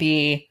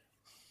 maybe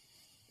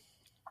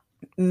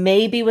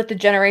with the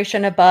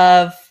generation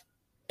above,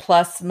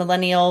 plus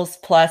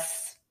millennials,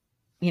 plus,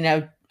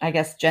 I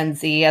guess Gen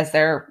Z as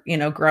they're,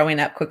 growing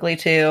up quickly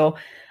too.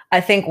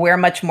 I think we're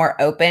much more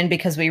open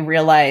because we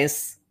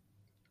realize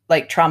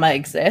like trauma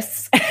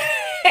exists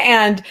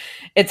and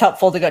it's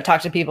helpful to go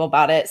talk to people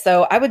about it.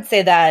 So I would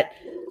say that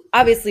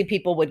obviously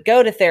people would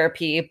go to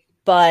therapy,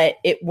 but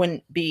it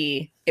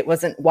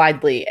wasn't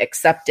widely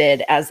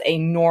accepted as a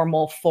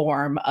normal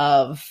form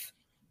of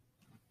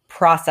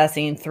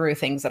processing through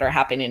things that are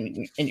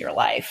happening in your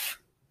life.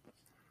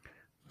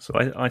 So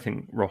I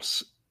think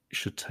Ross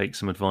should take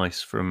some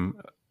advice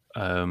from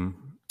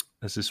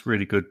there's this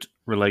really good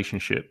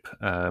relationship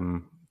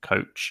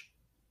coach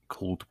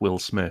called Will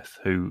Smith,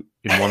 who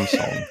in one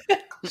song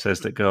says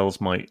that girls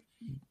might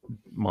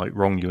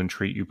wrong you and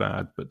treat you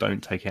bad, but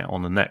don't take it out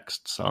on the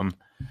next son.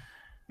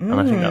 And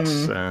I think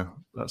that's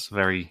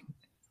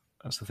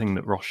the thing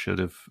that Ross should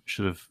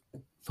have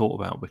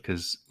thought about,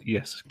 because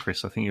yes,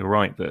 Chris, I think you're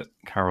right that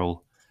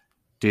Carol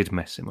did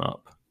mess him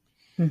up,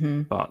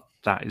 but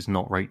that is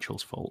not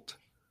Rachel's fault,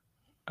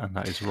 and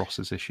that is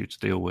Ross's issue to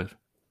deal with.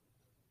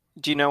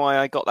 Do you know why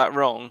I got that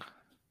wrong?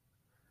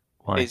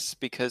 Why? It's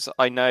because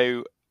I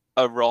know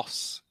a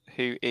Ross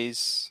who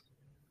is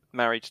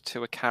married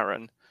to a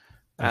Karen.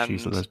 And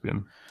she's a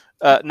lesbian?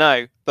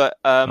 No, but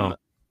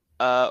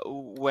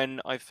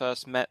when I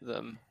first met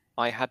them,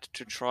 I had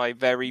to try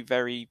very,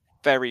 very,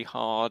 very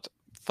hard,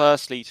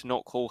 firstly, to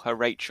not call her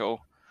Rachel,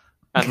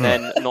 and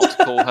then not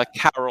to call her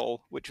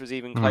Carol, which was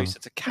even closer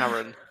to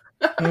Karen.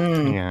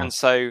 Yeah. And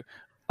so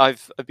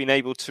I've been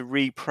able to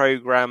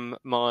reprogram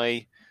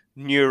my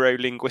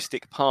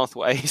neuro-linguistic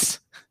pathways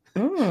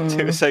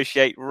to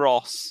associate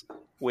Ross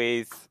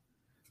with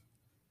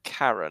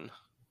Karen,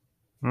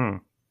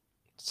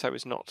 so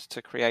as not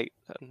to create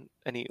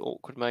any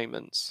awkward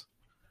moments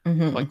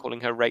by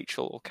calling her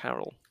Rachel or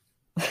Carol.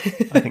 I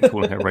think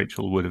calling her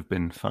Rachel would have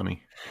been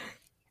funny.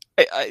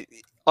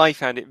 I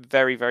found it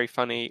very, very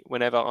funny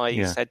whenever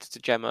I said to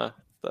Gemma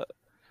that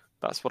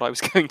that's what I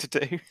was going to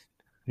do.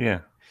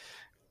 Yeah.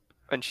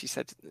 And she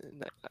said,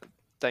 no,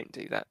 don't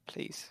do that,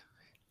 please.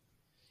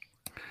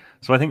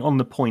 So I think on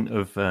the point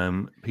of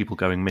people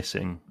going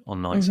missing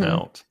on nights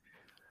out,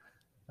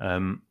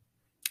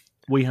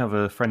 we have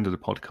a friend of the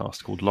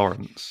podcast called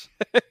Lawrence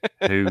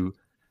who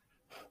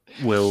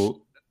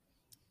will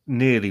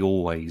nearly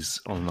always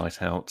on a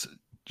night out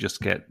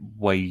just get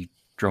way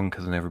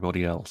drunker than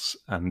everybody else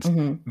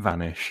and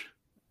vanish.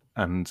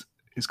 And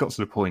it's got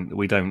to the point that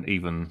we don't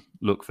even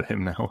look for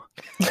him now.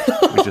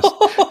 We just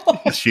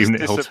assume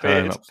that he'll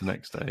turn up the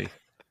next day.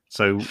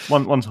 So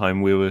one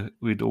time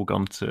we'd all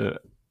gone to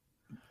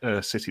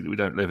a city that we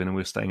don't live in, and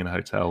we were staying in a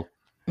hotel,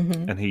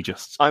 and he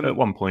just at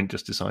one point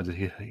just decided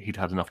he'd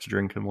had enough to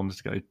drink and wanted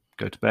to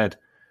go to bed,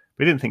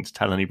 but he didn't think to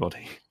tell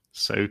anybody,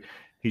 so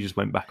he just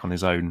went back on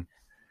his own.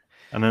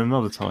 And then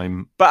another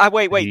time, but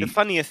wait, the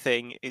funnier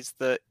thing is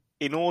that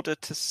in order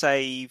to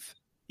save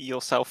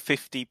yourself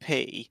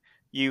 50p,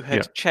 you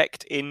had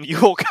checked in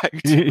your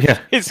coat,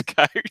 his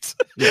coat,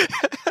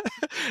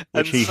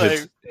 which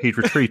he'd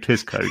retrieved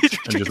his coat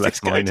and just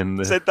left mine in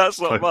the. Said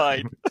that's not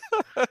mine.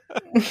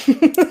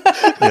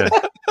 Yeah,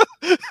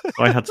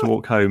 I had to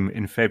walk home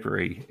in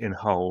February in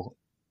Hull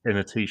in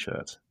a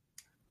t-shirt.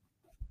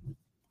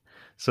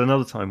 So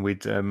another time we'd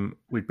been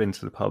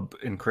to the pub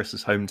in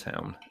Chris's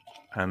hometown,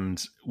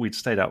 and we'd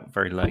stayed out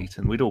very late,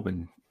 and we'd all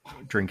been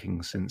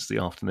drinking since the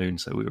afternoon,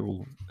 so we were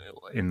all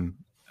in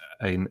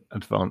an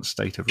advanced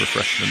state of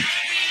refreshment.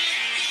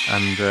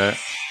 And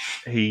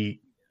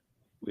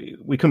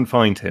we couldn't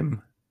find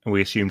him, and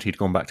we assumed he'd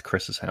gone back to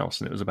Chris's house,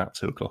 and it was about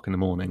 2:00 in the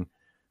morning.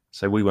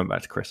 So we went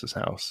back to Chris's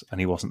house, and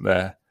he wasn't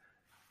there.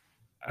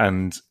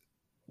 And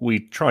we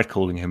tried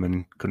calling him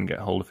and couldn't get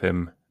hold of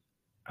him,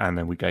 and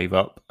then we gave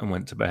up and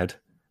went to bed.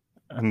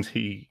 And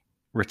he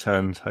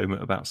returned home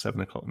at about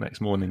 7:00 the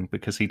next morning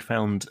because he'd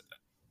found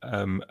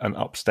an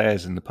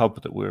upstairs in the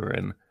pub that we were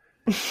in,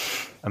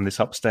 and this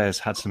upstairs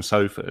had some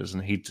sofas,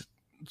 and he'd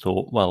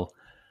thought, well,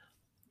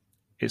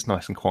 it's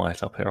nice and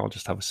quiet up here, I'll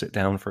just have a sit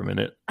down for a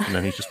minute, and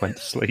then he just went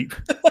to sleep.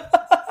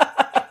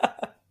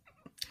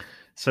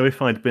 So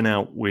if I'd been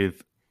out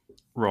with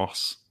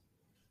Ross,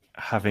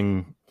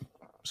 having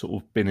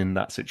sort of been in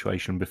that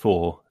situation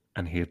before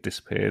and he had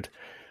disappeared,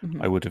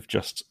 I would have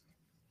just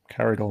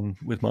carried on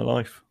with my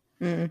life.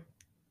 And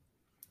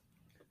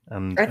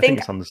I think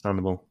it's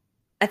understandable.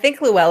 I think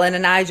Llewellyn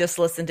and I just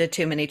listened to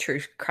too many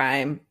true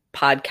crime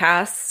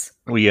podcasts.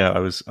 Well, yeah, I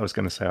was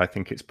going to say, I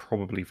think it's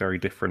probably very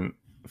different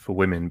for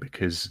women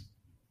because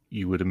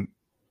you would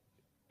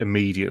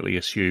immediately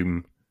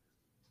assume,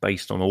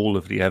 based on all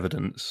of the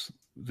evidence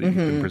that you've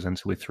been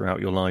presented with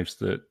throughout your lives,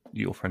 that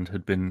your friend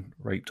had been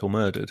raped or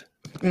murdered,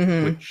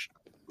 which,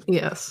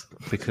 yes,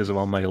 because of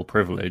our male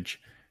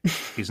privilege,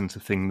 isn't a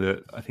thing.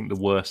 That I think the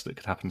worst that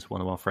could happen to one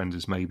of our friends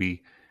is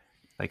maybe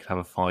they could have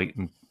a fight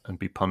and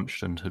be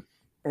punched and had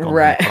gone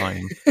home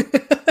crying.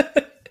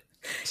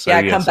 So,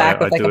 yeah, come back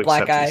with like a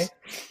black eye.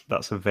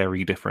 That's a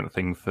very different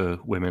thing for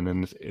women,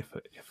 and if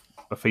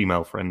a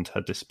female friend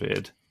had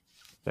disappeared,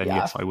 then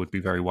yes, I would be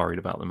very worried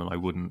about them, and I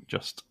wouldn't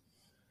just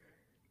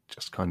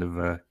kind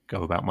of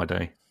go about my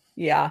day.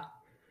 Yeah.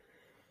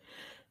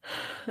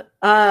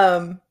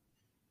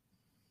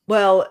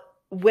 Well,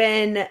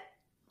 when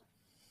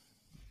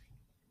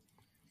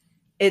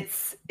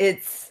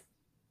it's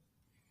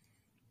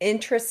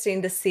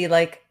interesting to see,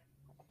 like,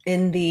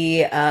 in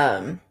the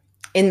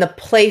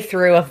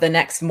playthrough of the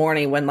next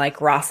morning when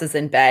like Ross is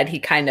in bed, he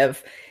kind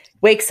of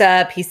wakes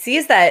up, he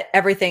sees that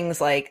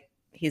everything's like,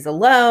 he's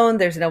alone,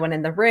 there's no one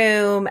in the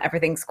room,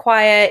 everything's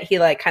quiet. He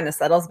like kind of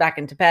settles back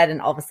into bed,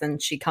 and all of a sudden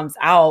she comes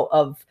out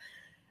of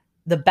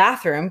the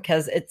bathroom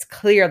because it's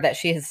clear that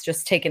she has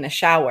just taken a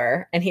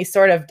shower, and he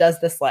sort of does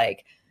this,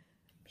 like,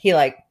 he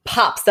like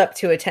pops up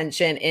to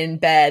attention in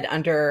bed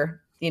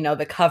under,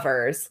 the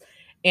covers,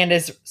 and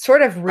is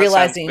sort of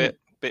realizing that sounds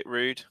a bit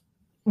rude.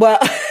 Well,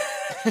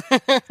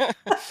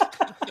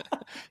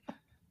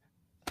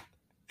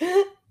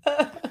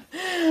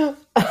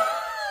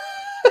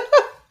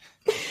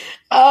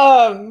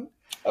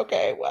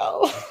 okay,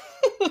 well,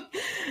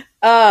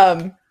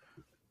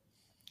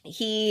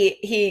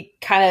 he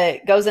kind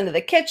of goes into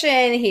the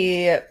kitchen.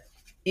 You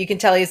can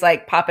tell he's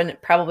like popping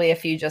probably a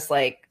few just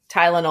like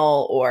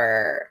Tylenol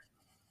or,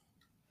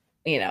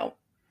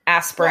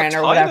 aspirin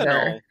or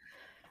whatever.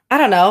 I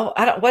don't know.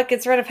 What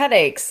gets rid of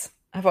headaches?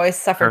 I've always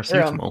suffered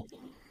through them.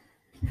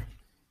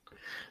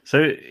 So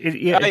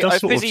it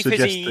does sort of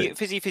suggest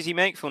fizzy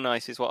make feel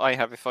nice is what I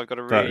have if I've got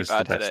a really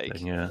bad headache.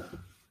 Thing, yeah.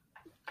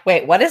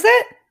 Wait, what is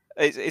it?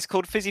 It's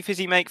called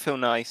fizzy make feel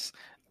nice,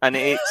 and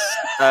it's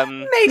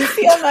make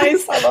feel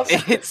nice. I love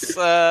it. It's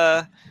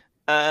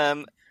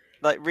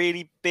like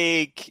really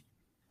big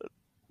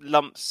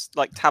lumps,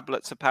 like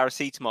tablets of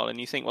paracetamol, and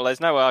you think, well, there's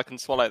no way I can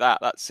swallow that.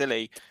 That's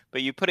silly.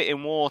 But you put it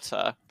in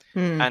water.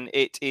 And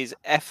it is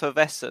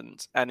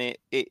effervescent, and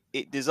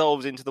it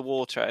dissolves into the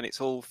water, and it's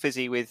all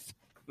fizzy with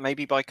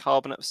maybe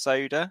bicarbonate of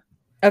soda.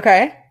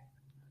 Okay.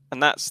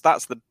 And that's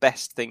the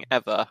best thing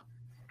ever.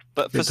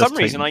 But for some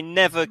reason, I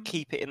never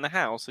keep it in the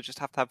house. I just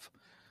have to have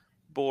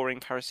boring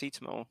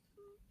paracetamol.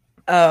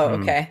 Oh,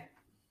 okay.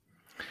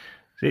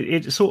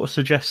 It sort of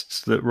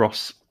suggests that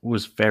Ross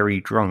was very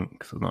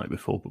drunk the night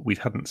before, but we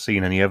hadn't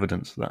seen any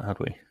evidence of that, had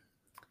we?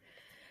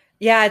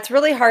 Yeah, it's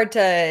really hard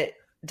to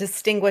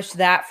distinguish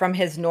that from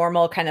his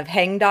normal kind of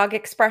hangdog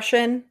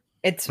expression.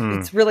 It's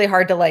really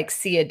hard to like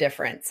see a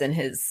difference in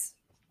his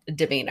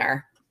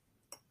demeanor.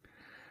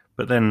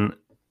 But then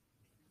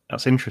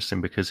that's interesting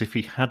because if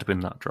he had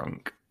been that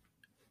drunk,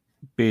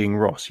 being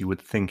Ross, you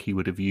would think he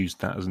would have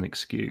used that as an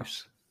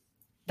excuse.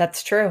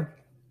 That's true.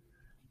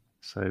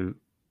 So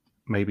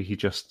maybe he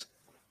just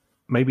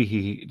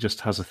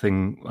has a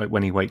thing like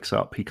when he wakes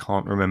up, he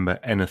can't remember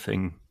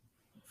anything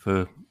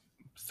for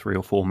 3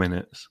 or 4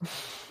 minutes.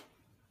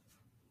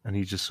 And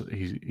he's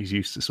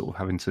used to sort of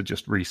having to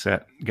just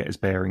reset, get his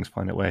bearings,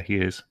 find out where he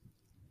is.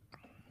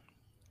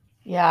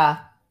 Yeah.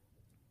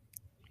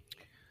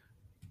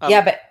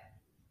 Yeah, but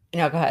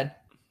go ahead.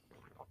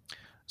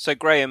 So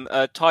Graham,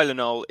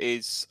 Tylenol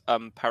is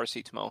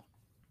paracetamol.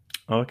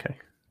 Oh, okay.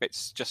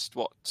 It's just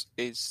what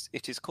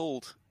it is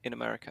called in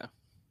America.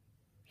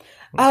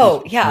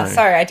 Oh, yeah.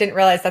 Sorry, I didn't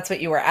realize that's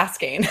what you were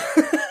asking. I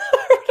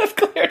would have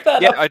cleared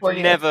that up for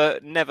you.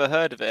 Never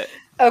heard of it.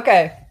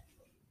 Okay.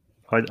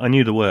 I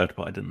knew the word,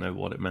 but I didn't know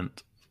what it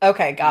meant.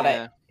 Okay, got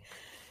it.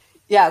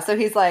 Yeah, so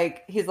he's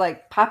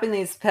like popping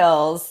these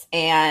pills,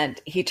 and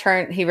he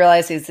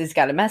realizes he's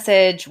got a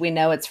message. We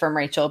know it's from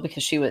Rachel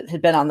because she had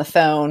been on the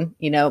phone,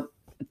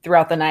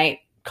 throughout the night,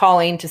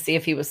 calling to see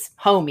if he was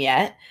home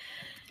yet.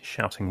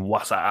 Shouting,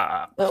 "What's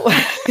up?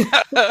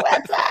 What's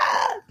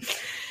up?"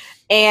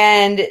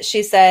 And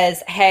she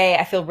says, "Hey,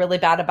 I feel really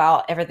bad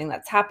about everything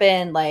that's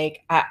happened.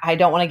 Like, I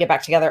don't want to get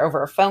back together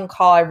over a phone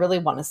call. I really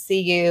want to see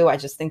you. I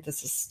just think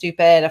this is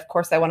stupid. Of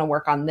course, I want to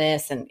work on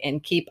this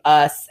and keep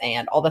us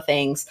and all the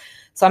things.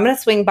 So I'm going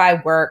to swing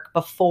by work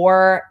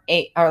before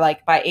 8 or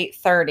like by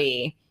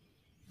 8:30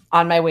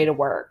 on my way to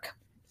work."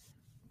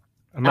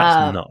 And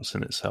that's nuts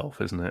in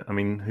itself, isn't it? I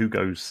mean, who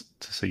goes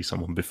to see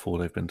someone before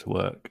they've been to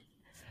work?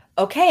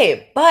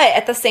 Okay, but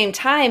at the same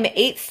time,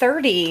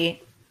 8:30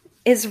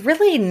 is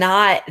really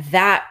not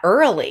that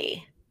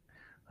early.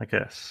 I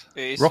guess.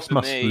 Ross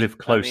must live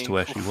close to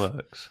where she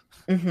works.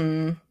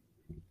 Mm-hmm.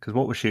 Because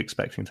what was she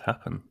expecting to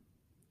happen?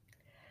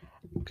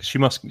 Because she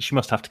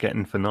must have to get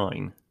in for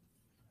 9.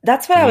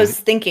 That's what I was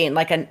thinking,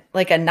 like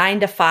a 9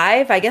 to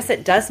 5. I guess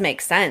it does make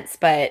sense,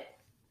 but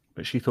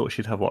she thought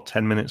she'd have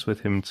 10 minutes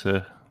with him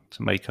to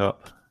make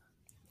up.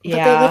 Yeah.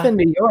 But they live in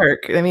New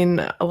York. I mean,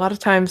 a lot of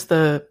times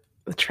the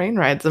train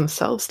rides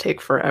themselves take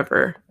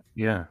forever.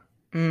 Yeah.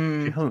 She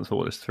hasn't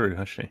thought this through,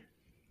 has she?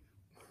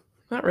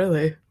 Not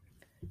really.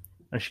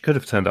 And she could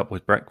have turned up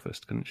with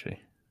breakfast, couldn't she?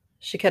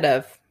 She could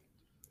have.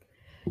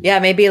 Yeah,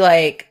 maybe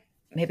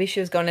she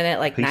was going in at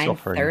like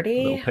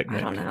 9:30. I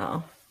don't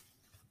know.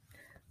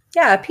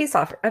 Yeah, a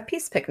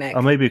peace picnic.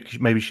 Or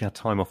maybe she had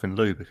time off in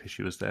lieu because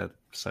she was there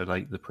so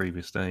late the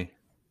previous day.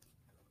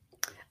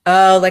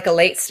 Oh, like a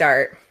late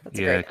start. That's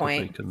a great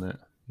point. Could be, couldn't it?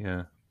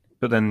 Yeah.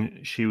 But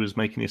then she was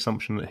making the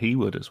assumption that he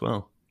would as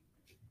well.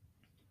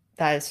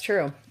 That is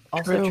true.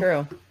 Also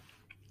true.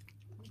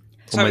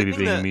 Or maybe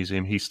being in a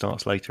museum, he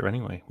starts later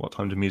anyway. What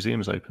time do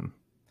museums open?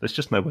 There's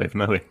just no way of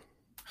knowing.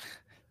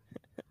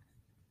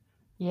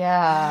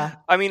 Yeah.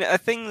 I mean, a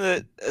thing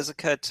that has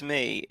occurred to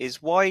me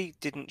is why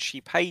didn't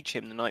she page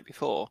him the night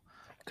before?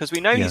 Because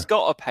we know he's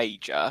got a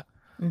pager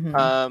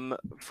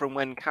from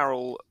when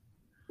Carol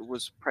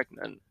was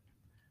pregnant.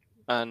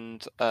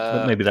 And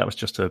but maybe that was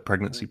just a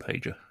pregnancy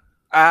pager.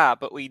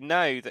 But we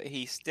know that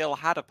he still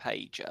had a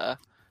pager.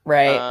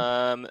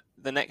 Right.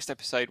 The next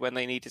episode when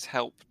they need his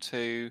help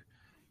to,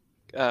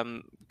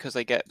 because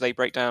they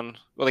break down.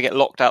 Well, they get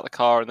locked out the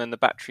car, and then the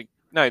battery.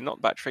 No, not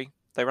the battery.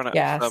 They run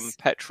out of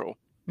petrol.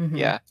 Mm-hmm.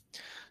 Yeah.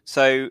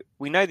 So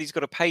we know that he's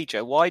got a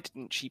pager. Why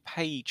didn't she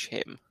page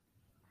him?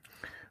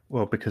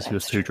 Well, because he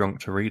was too drunk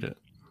to read it.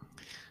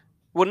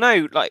 Well,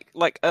 no,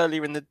 like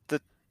earlier in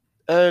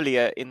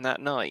earlier in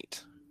that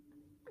night.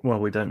 Well,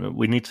 we don't know.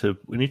 We need to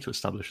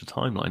establish a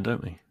timeline,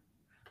 don't we?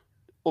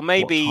 Or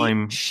maybe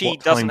she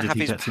doesn't have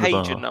his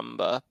pager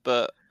number,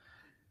 but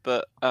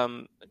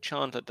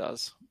Chandler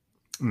does.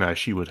 No,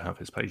 she would have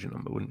his pager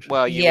number, wouldn't she?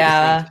 Well,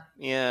 yeah.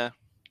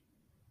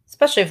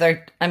 Especially if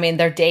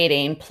they're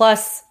dating.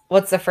 Plus,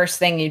 what's the first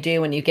thing you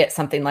do when you get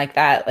something like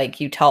that? Like,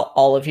 you tell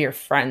all of your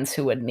friends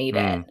who would need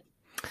it.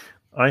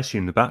 I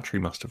assume the battery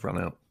must have run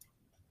out.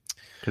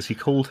 Because he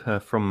called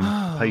her from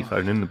a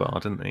payphone in the bar,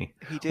 didn't he?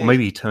 He did. Or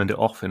maybe he turned it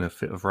off in a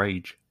fit of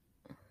rage.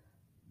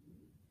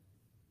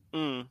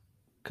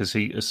 Because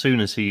as soon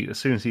as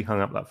he hung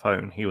up that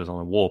phone, he was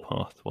on a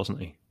warpath, wasn't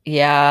he?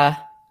 Yeah.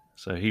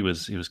 So he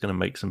was going to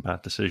make some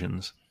bad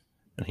decisions,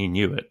 and he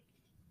knew it.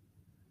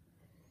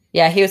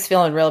 Yeah, he was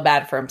feeling real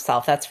bad for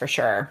himself, that's for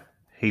sure.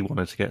 He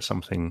wanted to get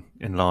something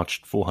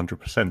enlarged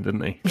 400%,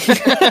 didn't he?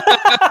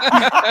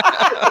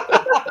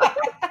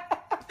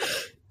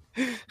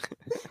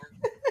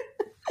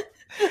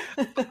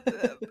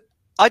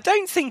 I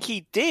don't think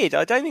he did.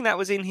 I don't think that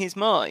was in his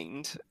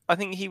mind. I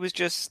think he was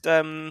just.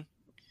 I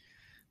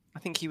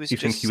think he was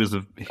just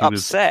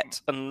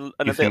upset and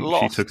a bit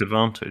lost. She took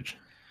advantage.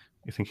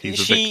 You think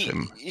he's a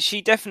victim?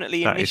 She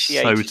definitely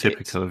initiated. That is so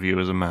typical of you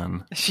as a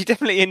man. She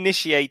definitely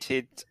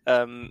initiated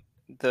the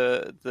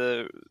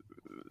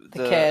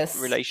kiss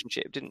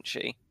relationship, didn't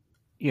she?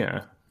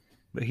 Yeah,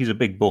 but he's a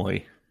big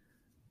boy.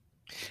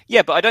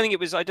 Yeah, but I don't think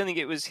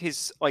it was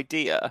his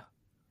idea.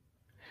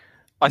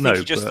 I think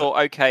he just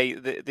thought, okay,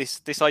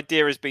 this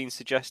idea has been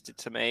suggested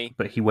to me.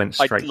 But he went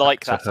straight back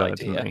to her, idea.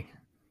 Didn't he?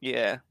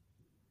 Yeah.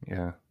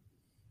 Yeah.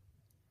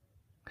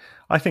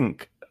 I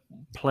think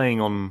playing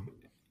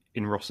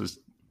in Ross's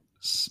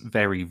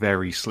very,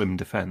 very slim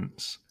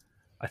defense,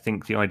 I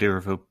think the idea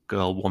of a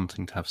girl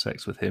wanting to have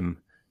sex with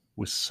him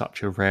was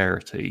such a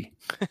rarity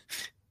that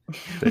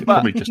it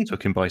probably just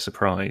took him by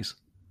surprise.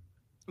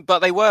 But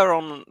they were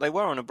on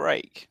a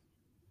break.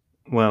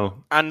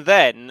 Well, and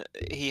then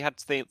he had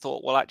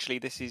thought, well, actually,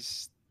 this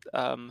is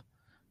a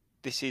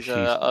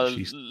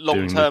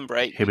long-term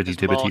break.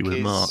 Hibbity-dibbity with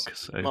Mark.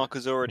 So, Mark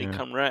has already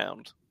come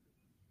round.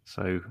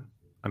 So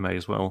I may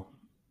as well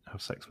have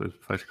sex with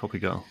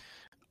Photocopy Girl.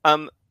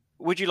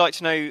 Would you like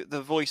to know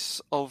the voice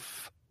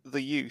of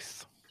the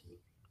youth?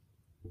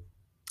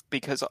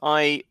 Because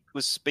I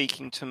was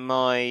speaking to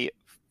my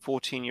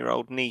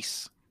 14-year-old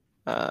niece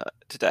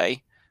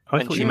today. I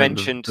And thought she you meant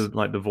mentioned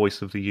the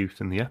voice of the youth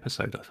in the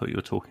episode. I thought you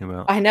were talking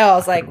about. I know. I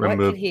was couldn't like, what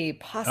remember- could he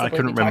possibly I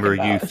couldn't be remember a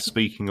talking youth about?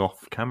 speaking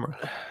off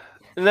camera.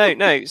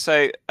 no.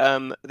 So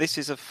this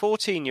is a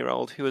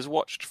 14-year-old who has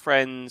watched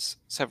Friends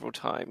several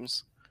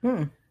times.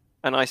 Hmm.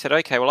 And I said,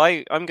 okay, well,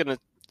 I'm going to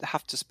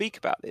have to speak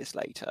about this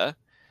later.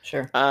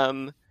 Sure.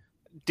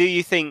 Do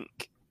you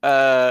think?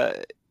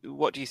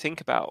 What do you think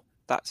about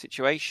that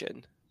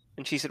situation?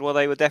 And she said, well,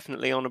 they were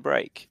definitely on a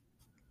break.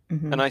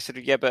 Mhm. And I said,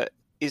 yeah, but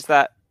is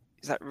that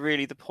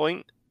really the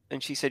point?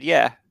 And she said,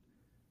 yeah,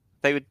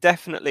 they were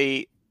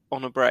definitely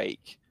on a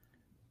break.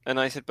 And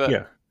I said,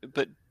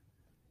 but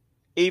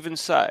even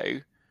so,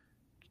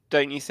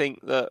 don't you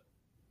think that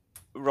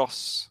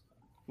Ross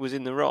was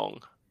in the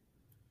wrong?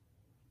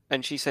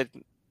 And she said,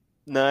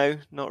 no,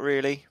 not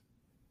really.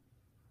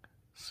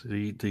 So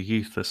the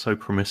youth are so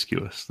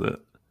promiscuous that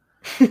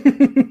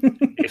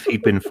if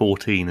he'd been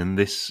 14 in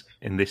this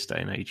day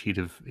and age, he'd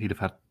have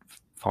had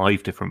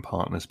 5 different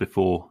partners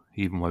before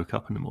he even woke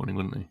up in the morning,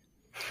 wouldn't he?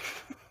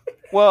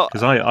 Well,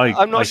 because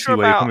I'm not see sure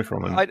where you're about. coming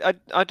from. And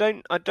I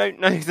don't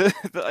know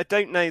I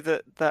don't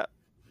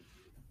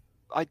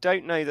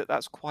know that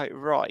that's quite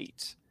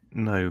right.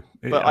 no,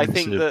 But I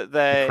think it's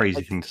that a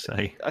crazy thing to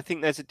say. I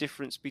think there's a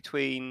difference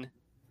between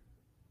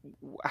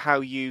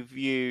how you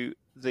view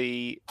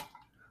the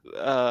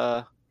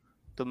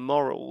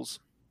morals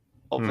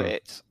of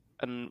it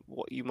and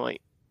what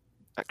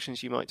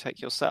actions you might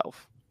take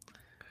yourself.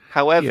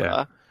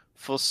 However,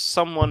 for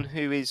someone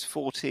who is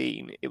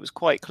 14, it was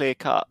quite clear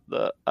cut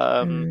that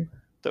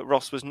that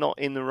Ross was not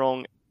in the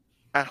wrong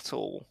at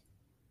all.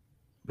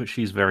 But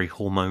she's very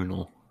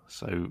hormonal,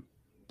 so.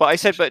 But I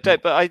said,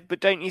 but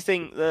don't you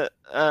think that?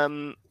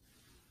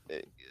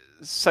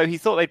 So he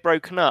thought they'd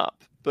broken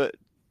up, but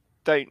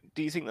do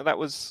you think that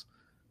was?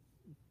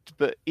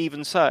 But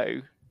even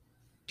so,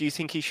 do you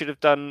think he should have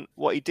done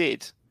what he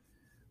did?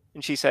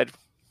 And she said,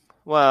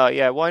 well,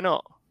 yeah, why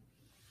not?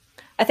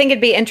 I think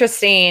it'd be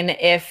interesting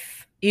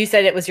if you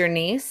said it was your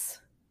niece.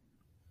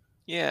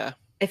 Yeah.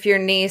 If your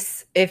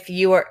niece, if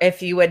you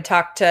would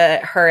talk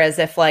to her as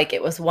if like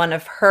it was one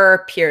of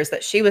her peers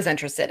that she was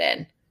interested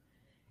in.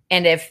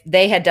 And if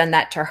they had done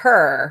that to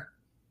her,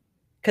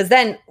 because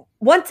then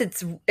once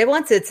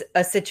it's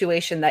a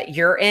situation that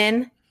you're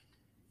in,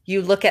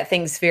 you look at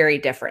things very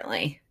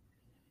differently.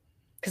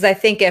 Because I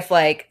think if,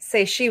 like,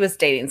 say she was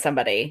dating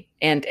somebody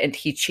and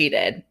he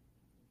cheated,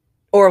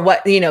 or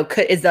what,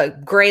 is the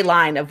gray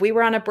line of we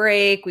were on a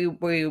break, we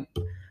were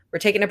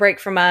taking a break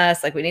from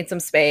us, like we need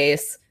some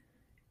space.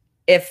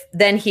 If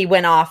then he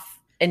went off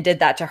and did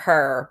that to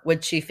her,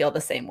 would she feel the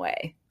same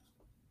way?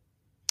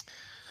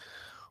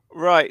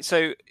 Right.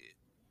 So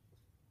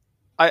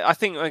I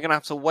think we're going to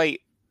have to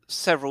wait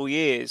several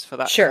years for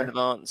that kind of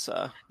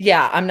answer.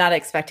 Yeah, I'm not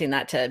expecting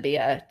that to be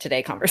a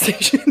today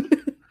conversation.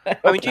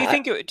 I mean, do you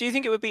think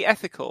it would be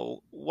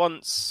ethical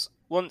once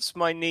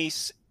my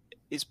niece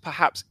is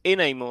perhaps in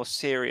a more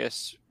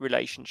serious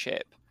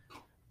relationship,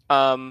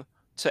 to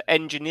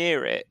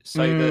engineer it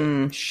so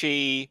that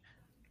she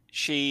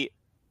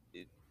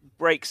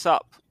breaks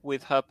up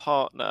with her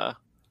partner,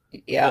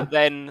 but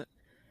then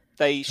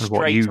they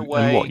straight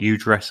away. And what, you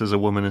dress as a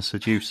woman and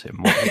seduce him?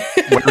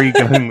 Where are you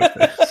going with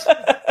this?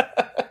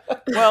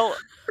 Well,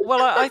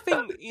 I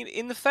think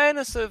in the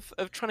fairness of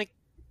trying to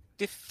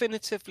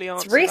definitively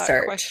answer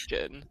that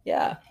question,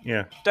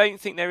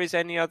 don't think there is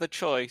any other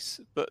choice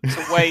but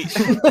to wait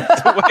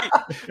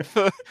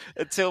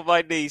until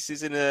my niece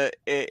is in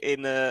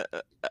a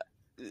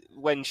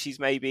when she's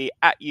maybe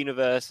at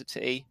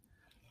university,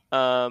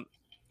 and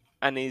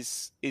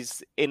is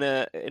in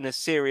a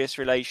serious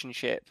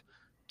relationship,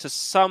 to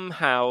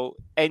somehow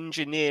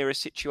engineer a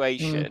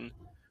situation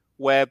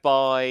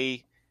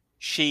whereby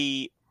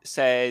she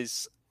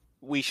says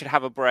we should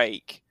have a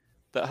break,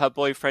 that her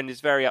boyfriend is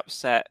very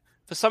upset.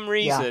 For some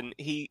reason,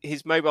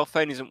 his mobile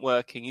phone isn't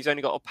working. He's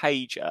only got a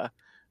pager,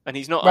 and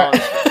he's not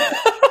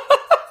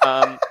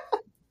answering.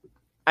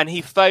 And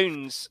he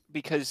phones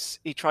because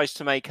he tries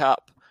to make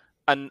up.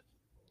 And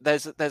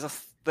there's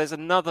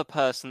another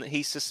person that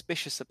he's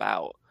suspicious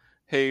about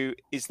who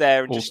is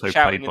there and also just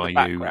shouting played in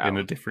by the background. you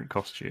in a different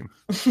costume.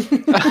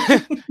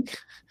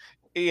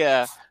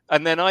 Yeah,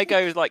 and then I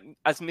go like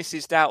as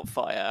Mrs.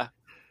 Doubtfire.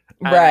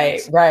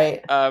 And, right.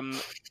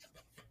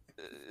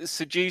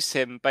 Seduce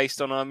him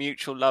based on our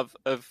mutual love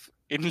of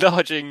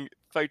enlarging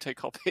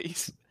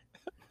photocopies.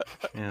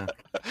 Yeah.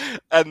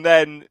 And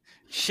then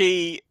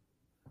she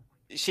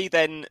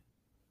then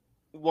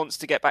wants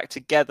to get back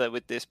together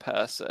with this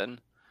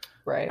person.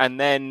 Right. And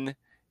then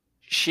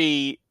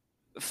she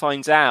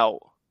finds out.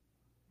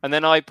 And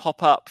then I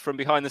pop up from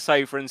behind the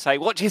sofa and say,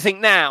 "What do you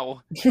think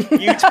now?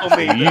 You told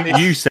me that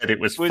you said it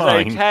was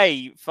fine.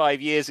 Okay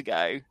 5 years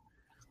ago.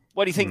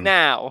 What do you think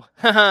now?"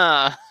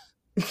 Haha.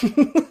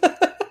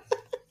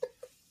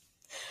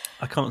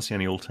 I can't see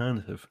any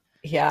alternative.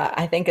 Yeah,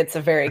 I think it's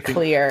a very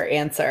clear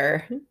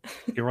answer.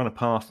 You're on a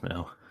path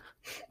now.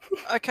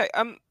 Okay.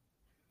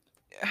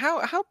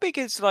 How big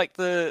is like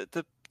the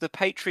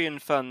Patreon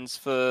funds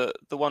for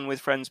the One with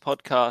Friends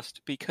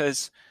podcast?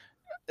 Because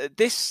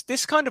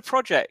this kind of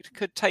project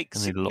could take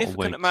I need a lot of significant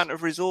weights. amount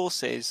of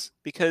resources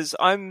because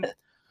I'm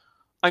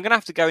going to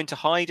have to go into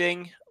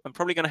hiding. I'm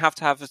probably going to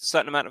have a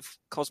certain amount of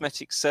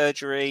cosmetic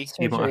surgery.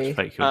 You might have to Surgery.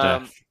 fake your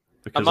death.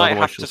 Because might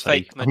otherwise have she'll to say,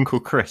 fake my- Uncle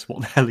Chris,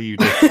 what the hell are you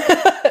doing?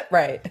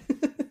 Right.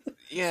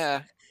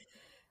 Yeah.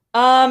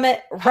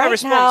 Her Her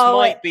response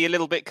might be a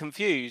little bit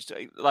confused.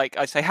 Like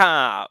I say,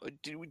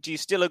 do you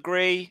still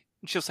agree?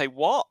 And she'll say,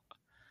 what?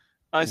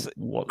 I say,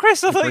 What?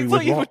 Chris, I thought Agree you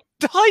with you what?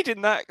 died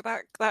in that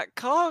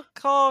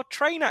car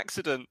train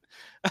accident.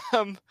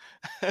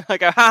 I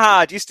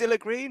go, do you still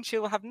agree? And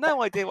she'll have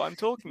no idea what I'm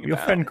talking Your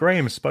about. friend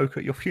Graham spoke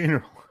at your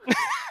funeral.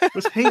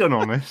 Was he in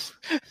on this?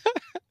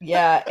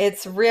 Yeah,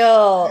 it's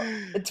real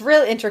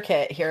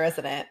intricate here,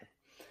 isn't it?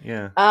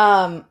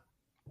 Yeah.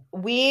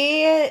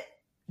 We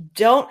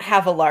don't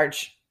have a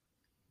large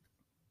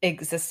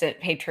existent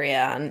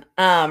Patreon.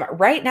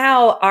 Right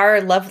now,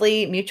 our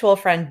lovely mutual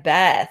friend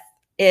Beth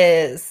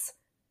is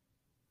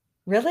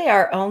really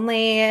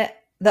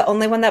the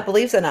only one that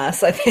believes in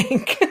us, I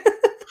think.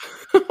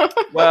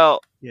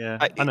 Well, Yeah.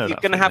 I know you're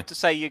that going to feeling. have to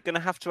say you're going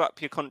to have to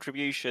up your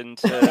contribution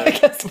I to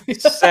guess we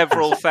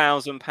several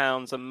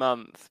 £1,000s a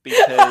month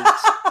because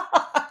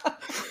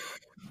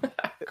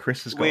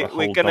Chris has got we're a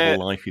whole gonna-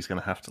 double life he's going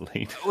to have to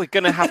lead. we're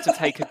going to have to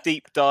take a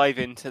deep dive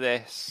into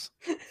this.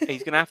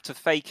 He's going to have to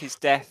fake his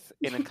death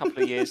in a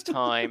couple of years'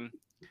 time,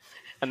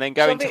 and then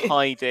go She'll into be-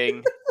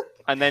 hiding,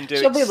 and then do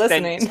She'll be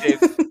listening.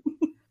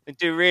 and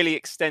do really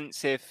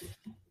extensive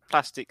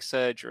plastic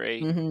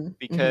surgery Mhm,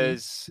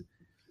 because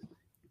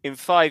in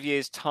 5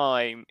 years'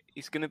 time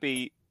he's going to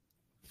be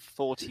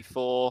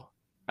 44,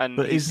 and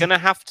But he's is- going to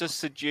have to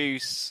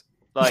seduce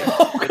like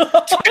Oh, a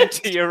God.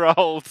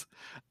 20-year-old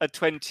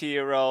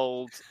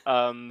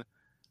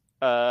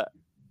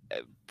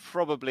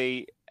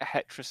probably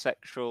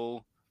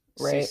heterosexual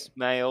Right. cis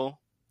male.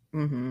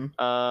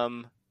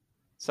 Mhm.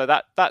 So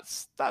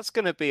that's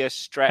going to be a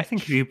stretch. I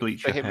think if you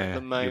bleach for your him at hair,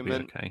 the you'll be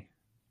moment. okay.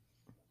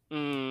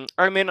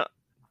 I mean,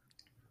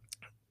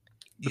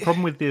 The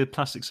problem with the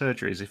plastic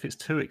surgery is if it's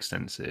too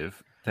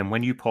extensive, then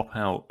when you pop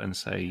out and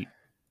say,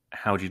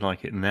 how do you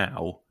like it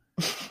now?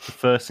 The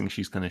first thing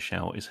she's going to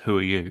shout is, who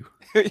are you?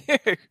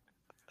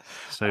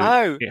 So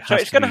so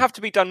has it's going to be- have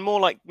to be done more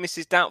like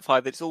Mrs.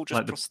 Doubtfire. That it's all just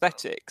Like the-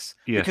 prosthetics,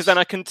 Yes. because then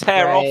I can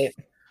tear off. Right.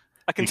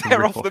 I can You can tear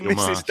rip off off the your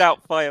Mrs. mask.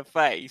 Doubtfire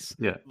face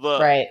Yeah.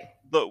 Right.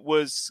 that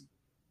was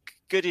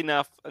good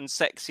enough and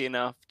sexy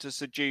enough to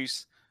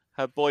seduce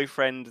her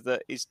boyfriend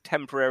that is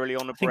temporarily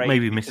on a I think break.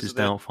 maybe because Mrs. of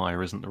the-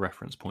 Doubtfire isn't the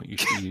reference point you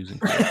should be using.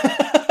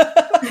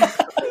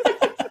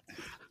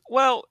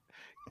 Well,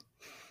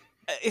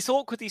 it's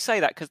awkward you say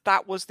that because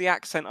that was the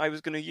accent I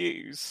was going to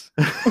use.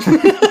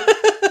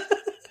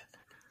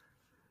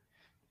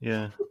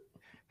 Yeah.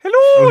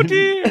 Hello, I mean-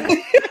 dear.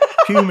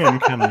 Few men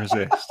can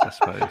resist, I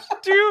suppose.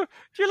 Do you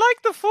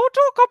like the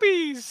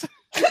photocopies?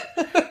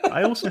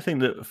 I also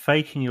think that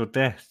faking your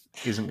death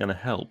isn't going to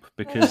help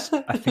because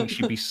I think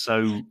she'd be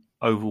so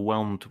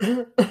overwhelmed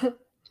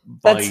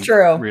by That's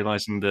true.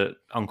 realizing that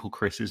Uncle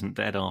Chris isn't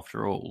dead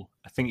after all.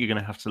 I think you're going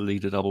to have to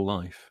lead a double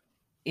life.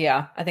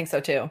 Yeah, I think so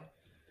too.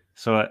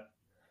 So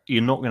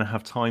you're not going to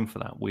have time for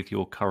that with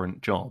your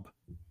current job.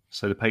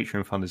 So the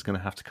Patreon fund is going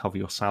to have to cover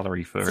your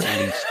salary for at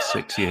least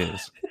 6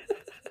 years,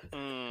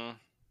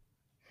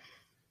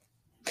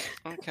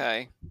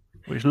 Okay.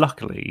 which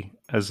luckily,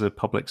 as a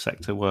public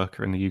sector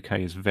worker in the UK,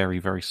 is very,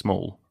 very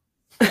small.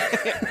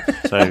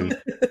 So,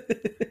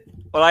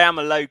 Well, I am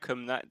a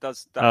locum. That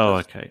does.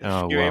 okay.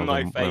 Oh, you're in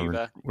my then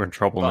favour. we're in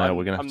trouble But now. I'm-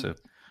 We're going to have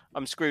to.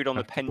 I'm screwed on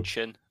the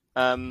pension.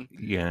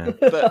 Yeah.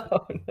 But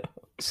Oh,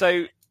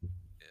 no.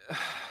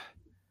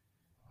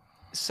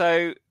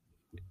 so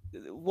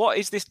what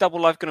is this double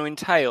life going to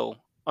entail?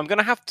 I'm going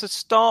to have to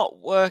start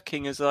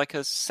working as like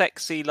a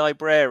sexy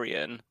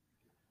librarian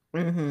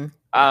Mhm.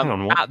 Hang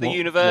on, at the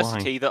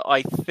university that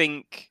I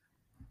think.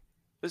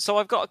 So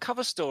I've got a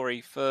cover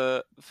story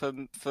for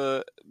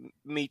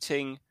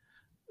meeting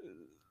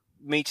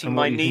And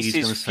my what do you think he's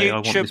niece's going to say? I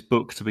want future. this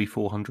book to be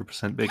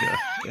 400% bigger.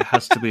 It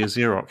has to be a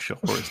Xerox shop,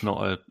 or it's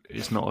not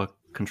a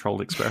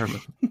controlled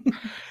experiment.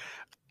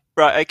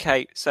 Right.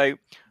 Okay. So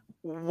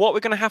what we're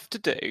going to have to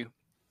do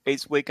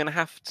is we're going to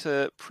have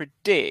to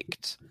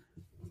predict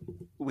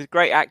with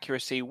great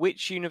accuracy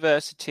which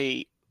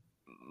university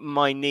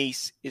my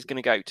niece is going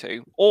to go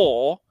to,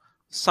 or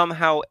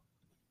somehow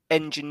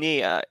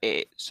engineer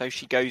it so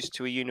she goes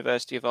to a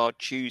university of our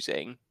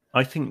choosing.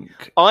 I think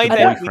We the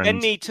then boyfriend.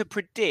 need to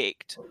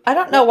predict I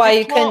don't know what why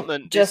you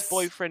department can just this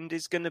boyfriend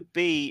is going to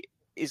be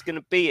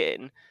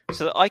in,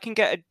 so that I can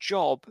get a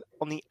job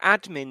on the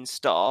admin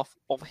staff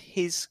of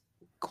his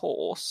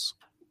course.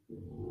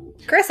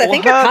 Chris, I or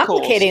think you're her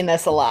complicating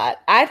this a lot.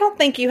 I don't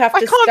think you have I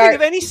to can't start. think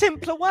of any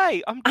simpler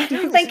way. I'm I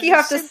doing don't this think in you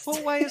as have to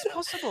simple way as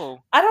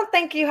possible. I don't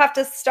think you have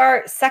to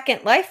start second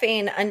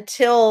lifing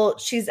until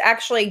she's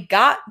actually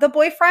got the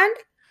boyfriend,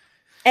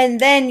 and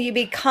then you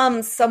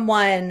become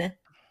someone.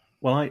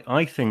 Well,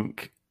 I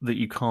think that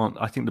you can't.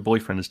 I think the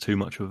boyfriend is too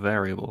much of a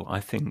variable.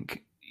 I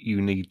think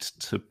you need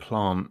to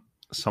plant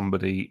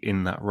somebody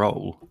in that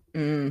role.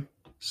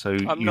 So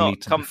I'm you not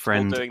need to comfortable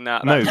befriend. doing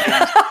that. No,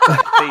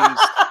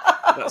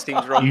 That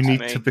seems wrong you to need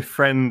me. to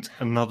befriend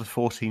another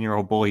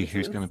 14-year-old boy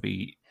who's going to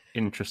be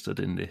interested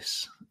in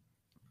this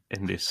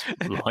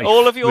life.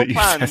 All of your that you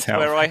plans set out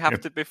where for I have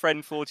him. to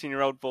befriend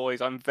 14-year-old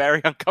boys, I'm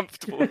very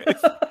uncomfortable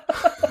with.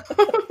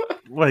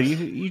 Well,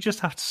 you just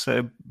have to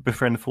say,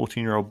 befriend a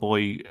 14-year-old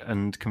boy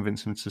and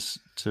convince him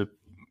to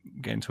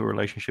get into a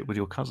relationship with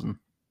your cousin.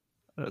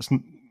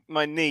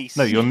 My niece.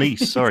 No, your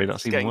niece. Sorry, that's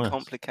It's even getting worse.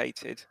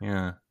 complicated.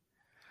 Yeah,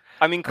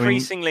 I'm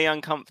increasingly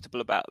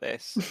uncomfortable about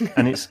this.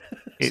 and it's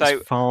So,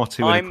 far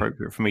too I'm-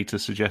 inappropriate for me to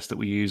suggest that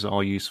we use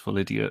our useful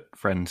idiot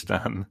friend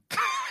Dan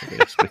for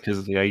this because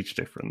of the age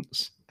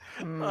difference.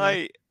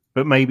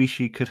 But maybe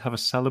she could have a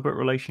celibate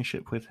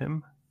relationship with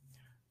him.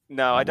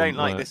 No, That I don't wouldn't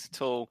like work. this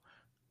at all.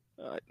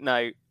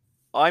 No,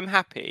 I'm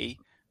happy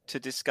to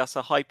discuss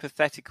a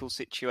hypothetical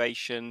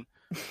situation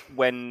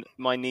when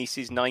my niece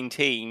is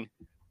 19,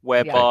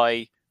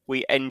 whereby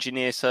we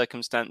engineer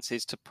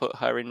circumstances to put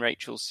her in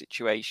Rachel's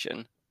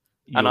situation.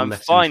 You're I'm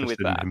less fine with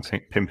interested in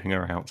that. pimping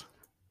her out.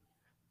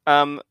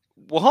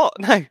 What?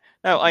 No,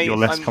 You're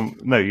less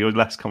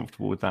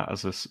comfortable with that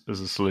as a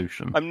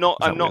solution. I'm not. Is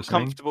that I'm what you're not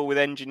saying? comfortable with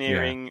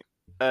engineering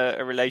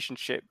a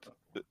relationship,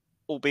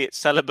 albeit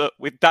celibate,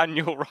 with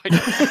Daniel right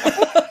now.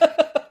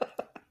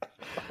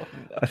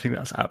 I think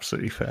that's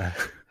absolutely fair.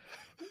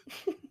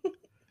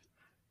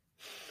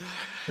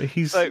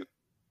 He's So,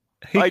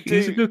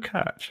 he's a good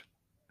catch.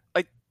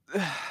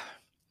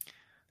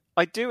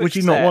 I do. Would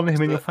you not want him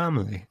accept in your that-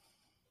 family?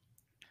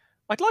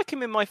 I'd like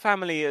him in my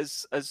family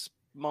as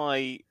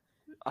my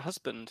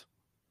husband,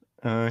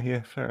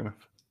 Yeah, fair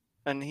enough.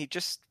 and he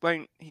just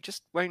won't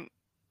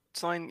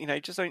sign.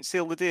 He just won't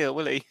seal the deal,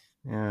 will he?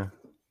 Yeah,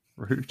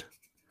 rude.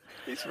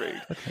 It's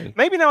rude. Okay.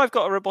 Maybe now I've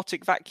got a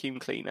robotic vacuum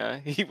cleaner,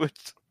 he would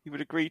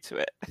agree to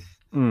it.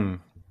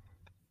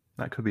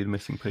 That could be the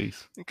missing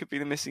piece. It could be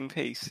the missing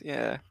piece.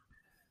 Yeah.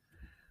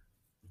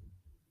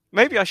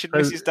 Maybe I should So-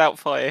 Mrs.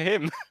 Doubtfire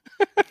him.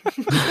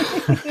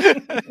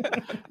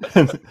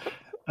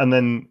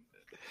 and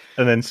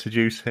then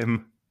seduce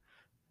him,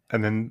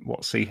 and then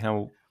what? See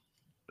how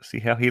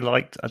he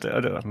liked. I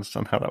don't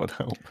understand how that would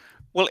help.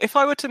 Well, if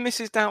I were to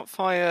Mrs.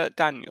 Doubtfire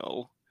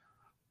Daniel,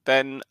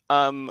 then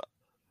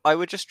I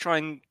would just try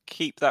and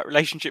keep that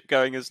relationship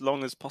going as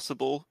long as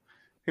possible.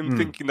 Him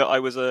thinking that I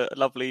was a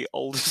lovely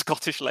old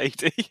Scottish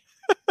lady.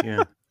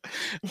 Yeah.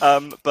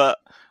 But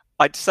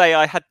I'd say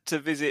I had to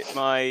visit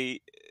my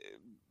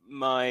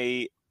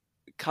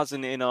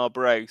cousin in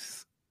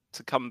Arbroath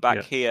to come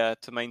back here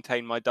to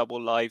maintain my double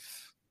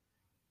life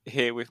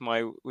here with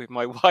my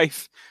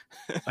wife.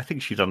 I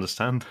think she'd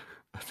understand.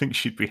 I think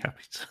she'd be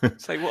happy to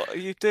Say, what are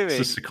you doing?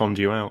 to second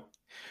you out.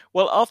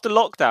 Well, after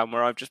lockdown,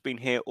 where I've just been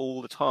here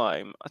all the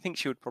time, I think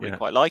she would probably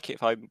quite like it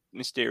if I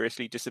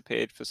mysteriously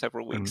disappeared for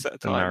several weeks at a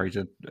time. And married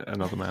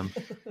another man.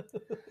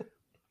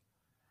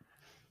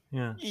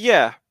 Yeah.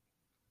 Yeah.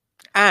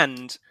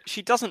 And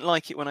she doesn't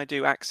like it when I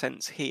do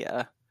accents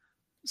here.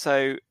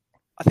 So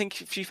I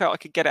think if she felt I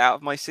could get it out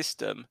of my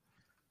system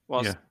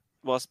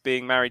whilst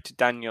being married to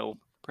Daniel,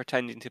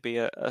 pretending to be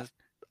a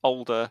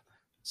older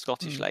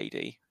Scottish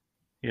lady.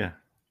 Yeah.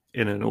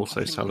 In an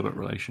also celibate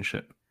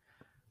relationship.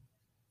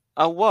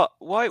 Oh, what?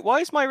 Why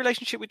is my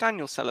relationship with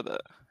Daniel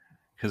celibate?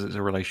 Because it's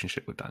a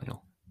relationship with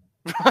Daniel.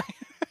 Right.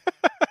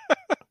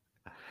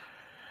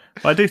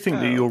 But I do think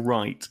that you're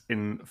right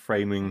in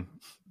framing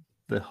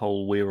the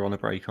whole "we're on a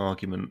break"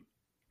 argument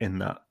in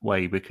that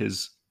way,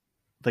 because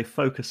they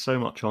focus so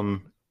much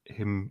on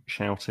him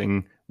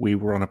shouting "we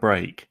were on a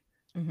break"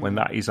 when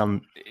that is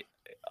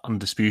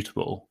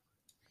undisputable.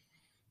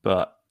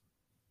 But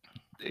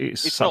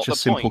it's such a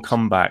simple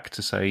comeback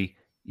to say,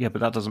 yeah,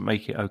 but that doesn't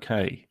make it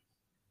okay.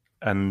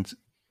 And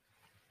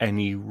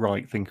any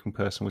right-thinking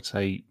person would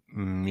say,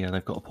 yeah,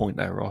 they've got a point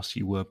there, Ross.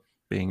 You were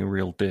being a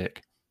real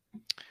dick.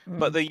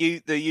 But the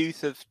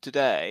youth of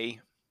today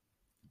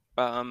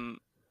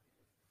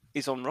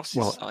is on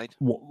Ross's side.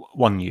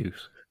 One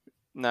youth.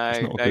 No,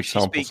 it's not a good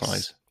sample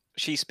size.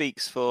 She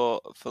speaks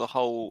for the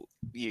whole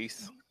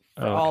youth.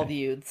 For all the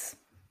youths.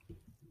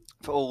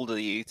 For all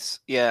the youths,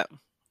 yeah.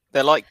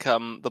 They're like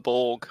the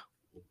Borg.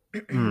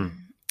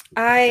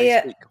 They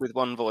speak with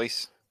one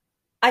voice.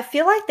 I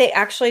feel like they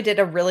actually did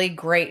a really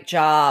great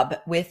job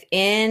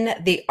within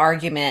the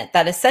argument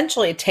that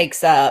essentially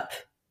takes up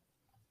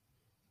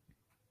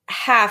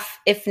half,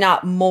 if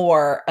not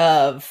more,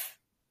 of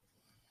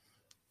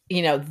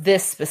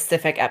this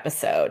specific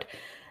episode.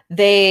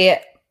 They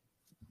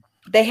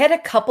had a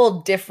couple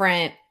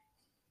different,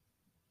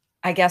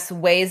 I guess,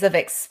 ways of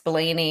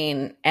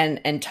explaining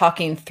and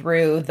talking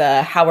through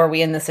the how are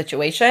we in this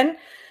situation.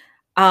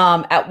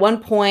 At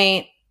one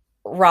point,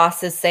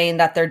 Ross is saying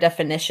that their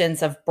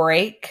definitions of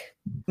break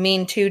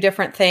mean two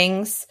different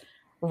things.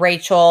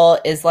 Rachel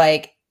is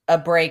like a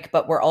break,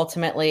 but we're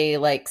ultimately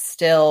like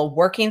still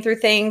working through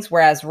things.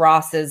 Whereas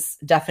Ross's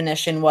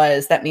definition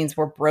was that means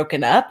we're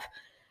broken up.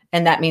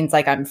 And that means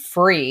like I'm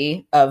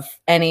free of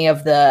any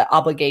of the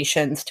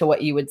obligations to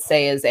what you would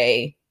say is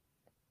a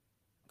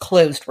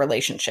closed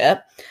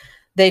relationship.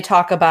 They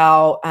talk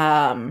about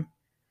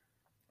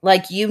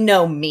like, you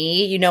know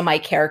me, you know my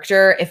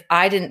character. If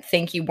I didn't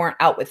think you weren't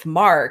out with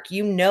Mark,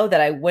 you know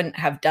that I wouldn't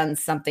have done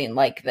something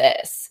like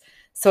this.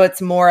 So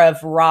it's more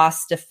of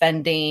Ross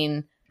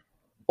defending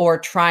or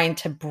trying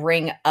to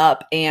bring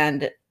up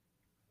and,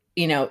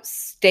 you know,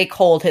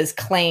 stakehold his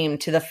claim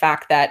to the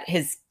fact that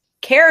his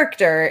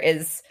character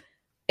is,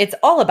 it's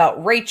all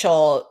about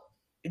Rachel.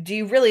 Do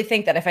you really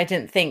think that if I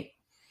didn't think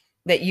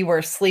that you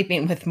were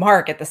sleeping with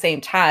Mark at the same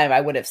time,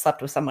 I would have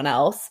slept with someone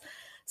else?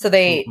 So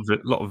they, a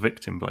lot of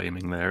victim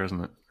blaming there,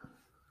 isn't it?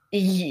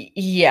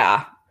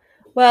 Yeah.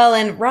 Well,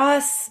 and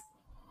Ross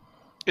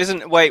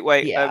Isn't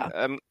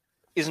Yeah.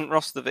 Isn't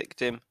Ross the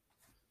victim?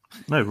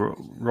 No,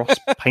 Ross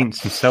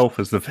paints himself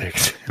as the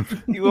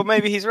victim. Well,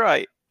 maybe he's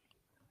right,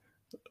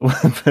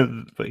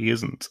 but he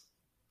isn't.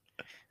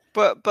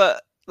 but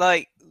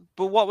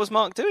what was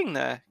Mark doing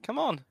there? Come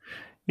on.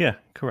 Yeah,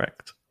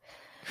 correct.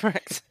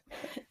 Correct.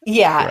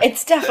 Yeah, Correct.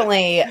 it's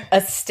definitely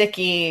a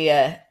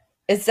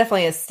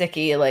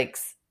sticky like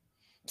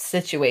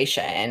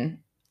situation.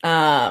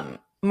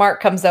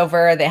 Mark comes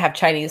over, they have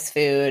Chinese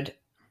food.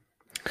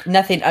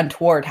 Nothing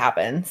untoward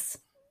happens,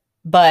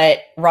 but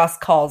Ross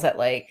calls at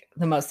like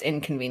the most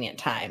inconvenient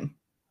time.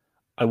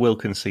 I will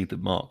concede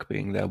that Mark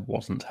being there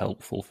wasn't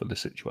helpful for the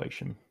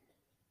situation.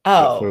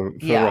 Oh, for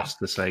yeah. Ross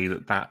to say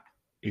that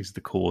is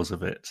the cause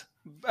of it,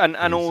 And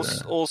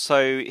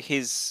also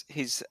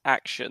his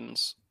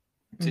actions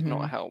did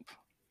not help.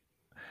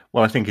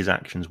 well, I think his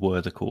actions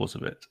were the cause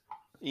of it.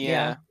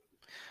 Yeah.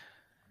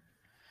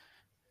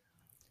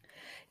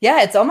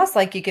 Yeah, it's almost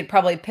like you could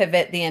probably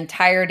pivot the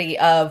entirety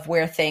of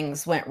where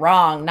things went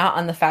wrong, not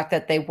on the fact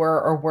that they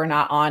were or were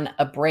not on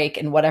a break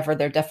and whatever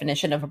their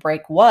definition of a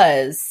break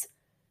was,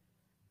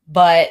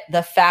 but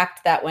the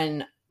fact that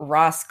when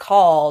Ross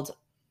called,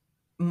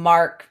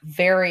 Mark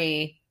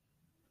very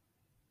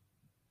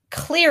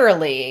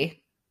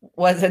clearly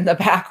was in the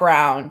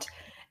background.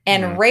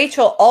 And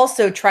Rachel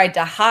also tried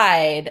to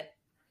hide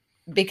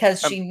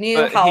because she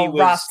knew how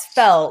Ross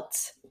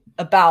felt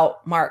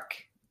about Mark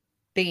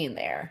being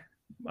there.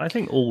 I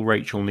think all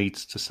Rachel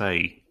needs to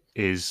say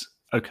is,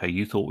 okay,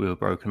 you thought we were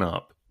broken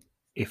up.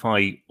 If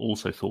I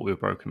also thought we were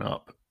broken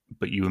up,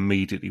 but you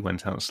immediately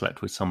went out and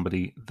slept with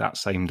somebody that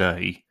same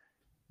day,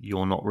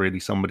 you're not really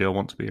somebody I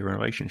want to be in a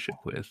relationship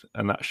with.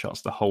 And that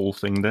shuts the whole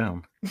thing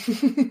down.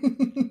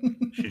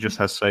 She just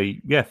has to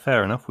say, yeah,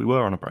 fair enough, we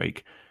were on a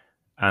break.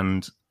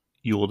 And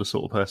you're the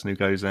sort of person who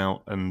goes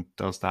out and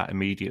does that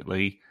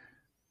immediately.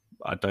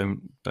 I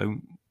don't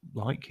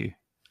like you.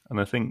 And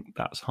I think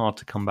that's hard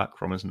to come back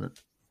from, isn't it?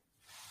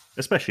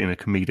 Especially in a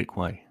comedic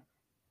way.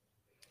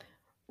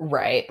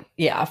 Right.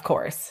 Yeah, of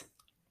course.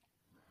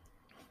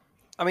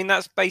 I mean,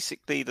 that's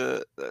basically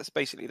the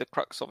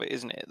crux of it,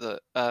 isn't it?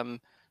 That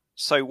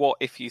so what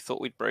if you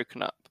thought we'd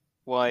broken up?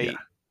 Why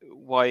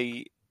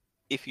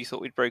if you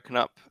thought we'd broken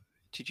up,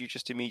 did you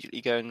just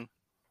immediately go and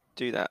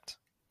do that?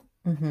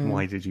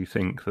 Why did you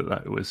think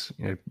that was,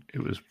 it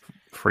was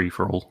free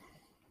for all?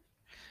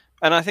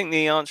 And I think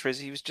the answer is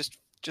he was just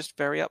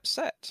very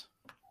upset.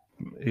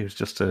 He was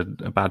just a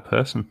bad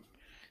person.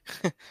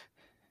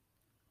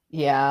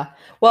 Yeah.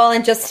 Well,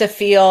 and just to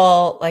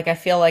feel like, I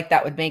feel like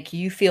that would make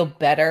you feel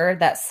better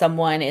that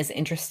someone is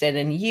interested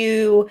in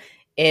you.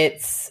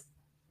 It's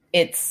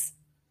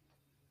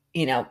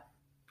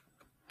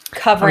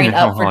covering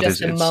up for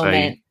just a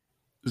moment.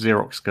 Say,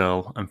 Xerox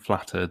girl, I'm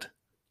flattered.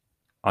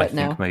 I But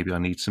think no. maybe I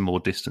need some more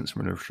distance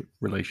from a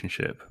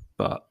relationship,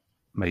 but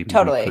maybe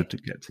Totally. we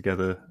could get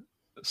together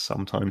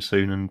sometime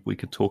soon and we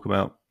could talk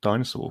about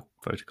dinosaur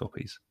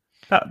photocopies.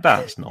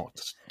 That's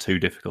not too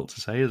difficult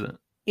to say, is it?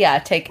 Yeah,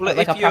 take Well,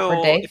 like a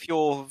proper date. If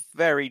you're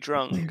very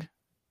drunk,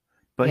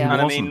 But Yeah. he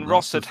and I wasn't. mean, That's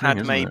Ross the had thing, had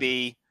isn't it?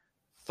 maybe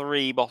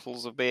 3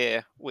 bottles of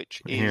beer,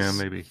 which is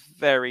maybe.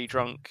 very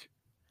drunk.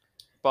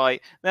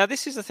 Now,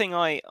 this is the thing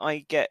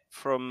I get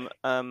from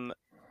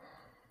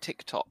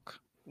TikTok,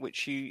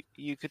 which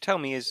you could tell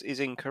me is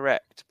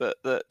incorrect, but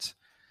that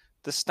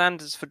the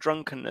standards for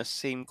drunkenness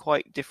seem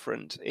quite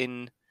different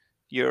in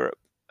Europe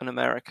and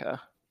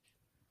America.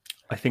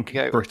 I think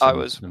I Britain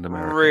was and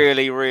America.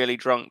 really, really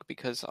drunk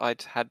because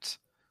I'd had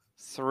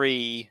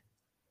three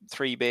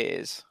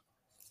beers,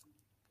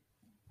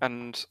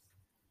 and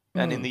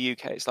in the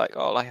UK it's like,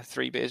 I had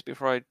 3 beers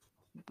before I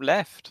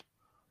left.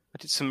 I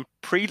did some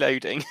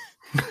preloading.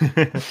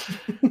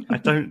 I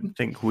don't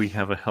think we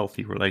have a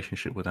healthy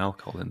relationship with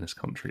alcohol in this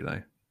country,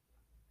 though.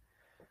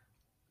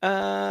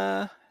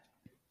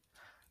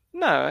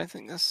 No, I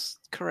think that's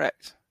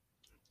correct.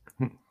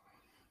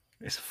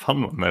 It's a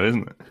fun one, though,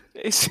 isn't it?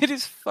 It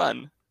is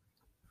fun.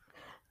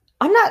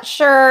 I'm not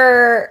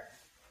sure.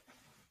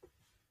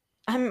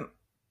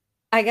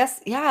 I guess,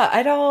 yeah,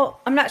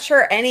 I'm not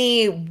sure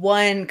any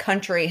one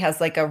country has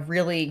like a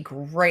really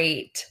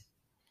great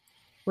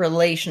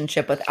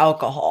relationship with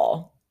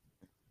alcohol.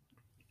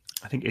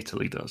 I think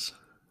Italy does.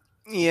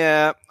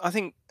 Yeah, I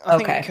think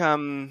Okay.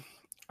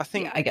 I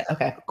think Yeah, I get,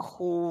 okay.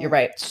 You're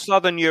right.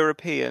 Southern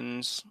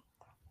Europeans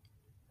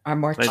Are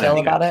more They chill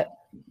don't about it.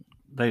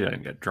 They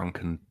don't get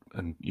drunk and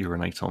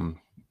urinate on.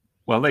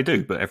 Well, they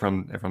do, but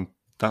everyone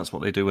that's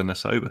what they do when they're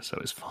sober, so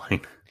it's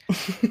fine.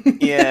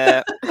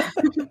 Yeah.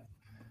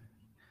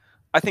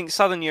 I think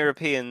Southern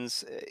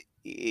Europeans,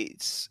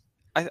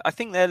 I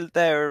think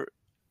they're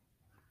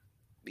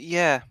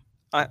yeah.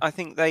 I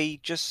think they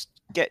just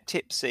get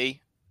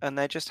tipsy and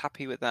they're just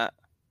happy with that,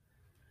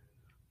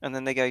 and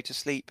then they go to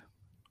sleep.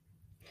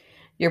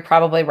 You're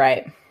probably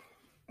right.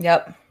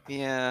 Yep.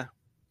 Yeah.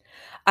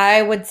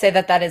 I would say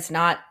that is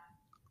not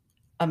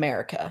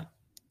America.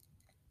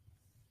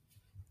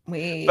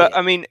 But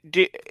I mean,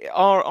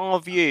 our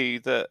view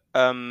that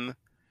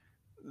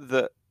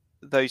that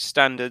those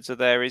standards are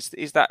there,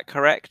 is that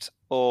correct,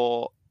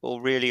 or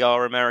really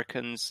are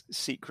Americans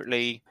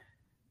secretly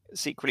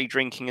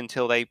drinking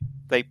until they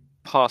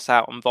pass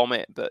out and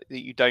vomit, but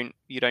you don't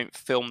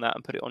film that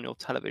and put it on your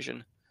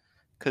television?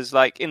 Because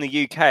like in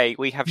the UK,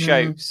 we have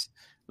shows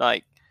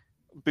like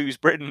Booze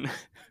Britain,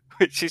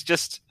 which is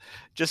just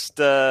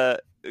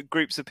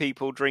groups of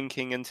people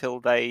drinking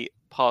until they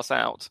pass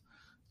out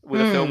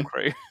with a film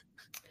crew.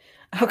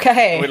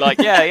 Okay. We're like,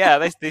 yeah,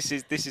 this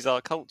is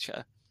our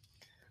culture.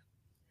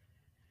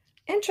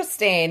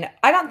 Interesting.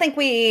 I don't think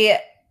we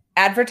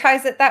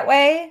advertise it that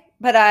way,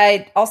 but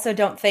I also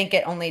don't think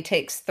it only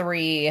takes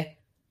 3,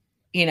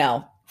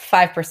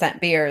 5%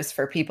 beers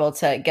for people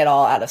to get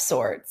all out of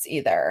sorts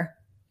either.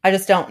 I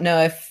just don't know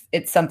if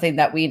it's something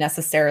that we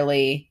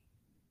necessarily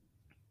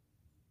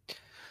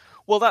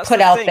that's put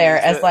the out thing, there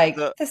is as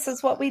that this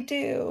is what we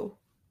do.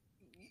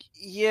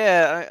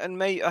 Yeah,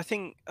 and I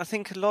think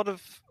a lot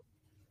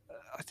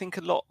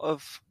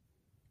of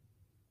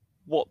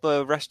what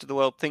the rest of the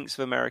world thinks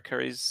of America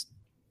is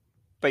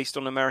based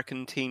on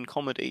American teen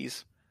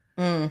comedies,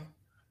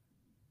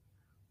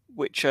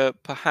 which are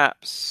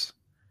perhaps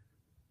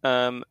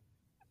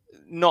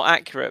not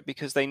accurate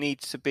because they need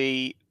to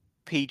be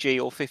PG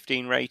or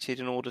 15 rated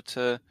in order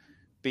to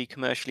be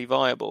commercially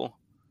viable.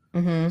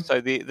 So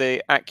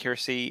the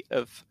accuracy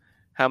of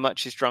how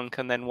much is drunk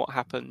and then what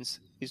happens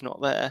is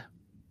not there.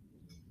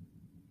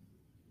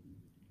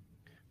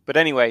 But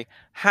anyway,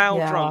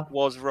 how drunk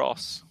was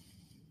Ross?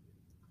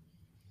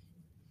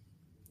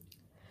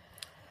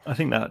 I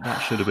think that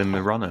should have been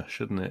the runner,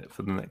 shouldn't it?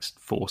 For the next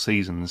 4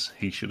 seasons,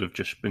 he should have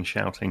just been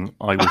shouting,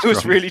 "I was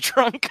drunk." really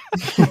drunk.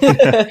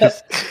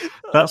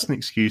 That's an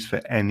excuse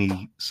for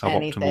any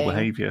suboptimal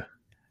behaviour.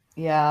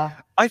 Yeah.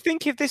 I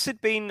think if this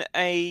had been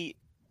a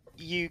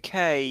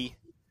UK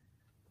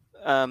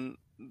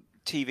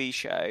TV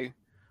show,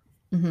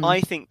 I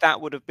think that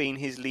would have been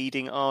his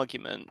leading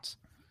argument.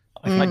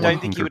 I don't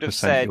think he would have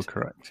said, you're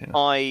correct, yeah.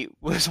 I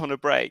was on a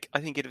break.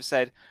 I think he'd have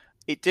said,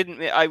 it didn't.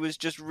 I was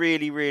just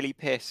really, really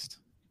pissed.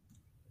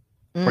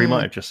 Or he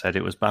might have just said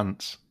it was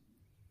Bants,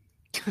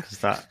 because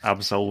that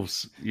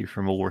absolves you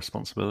from all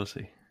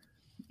responsibility.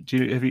 Do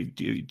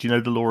you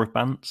know the law of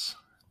Bants?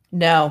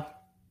 No.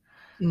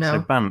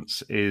 So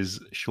Bants is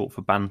short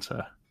for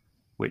banter,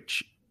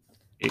 which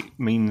it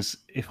means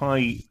if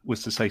I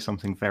was to say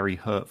something very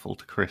hurtful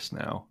to Chris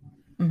now,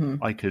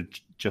 I could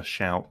just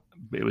shout,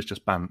 "It was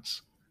just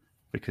Bants,"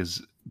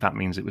 because that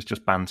means it was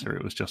just banter.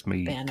 It was just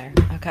me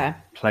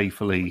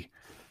playfully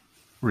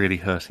really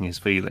hurting his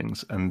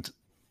feelings. And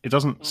it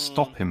doesn't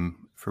stop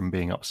him from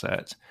being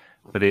upset,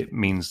 but it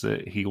means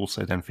that he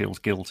also then feels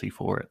guilty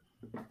for it.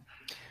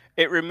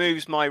 It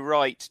removes my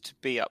right to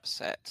be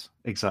upset.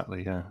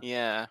 Exactly, yeah.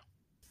 Yeah.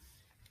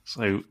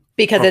 So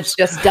because it's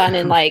just done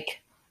in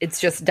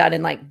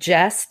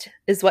jest,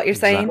 is what you're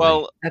saying?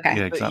 Well, okay.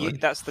 Yeah, exactly.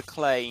 That's the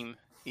claim.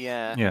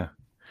 Yeah. Yeah.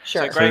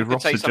 Sure. So Graham could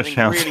Ross say had something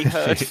just really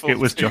shouted, hurtful. "It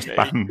was just me,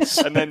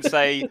 Bants," and then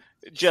say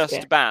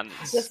just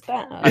Bants. Just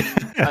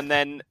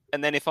Bants.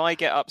 And then if I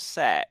get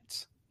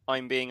upset,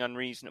 I'm being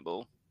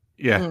unreasonable.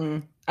 Yeah.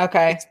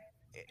 Okay.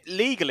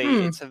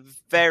 Legally, it's a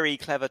very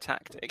clever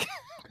tactic.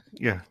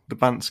 Yeah, the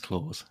Bants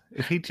clause.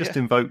 If he'd just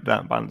invoked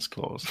that Bants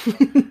clause,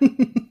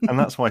 and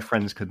that's why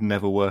Friends could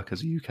never work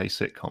as a UK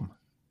sitcom.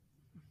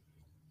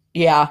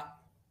 Yeah.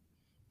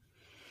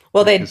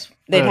 Well, Because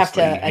they'd have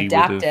to firstly,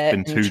 adapt he would it have been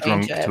and too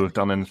drunk change it. to have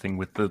done anything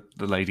with the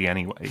lady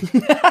anyway.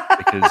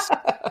 Because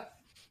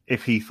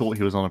if he thought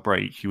he was on a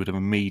break, he would have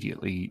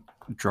immediately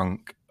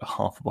drunk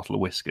half a bottle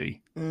of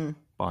whiskey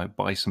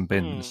by some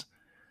bins.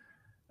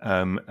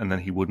 And then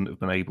he wouldn't have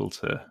been able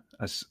to,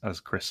 as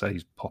Chris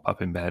says, pop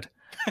up in bed.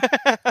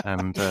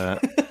 And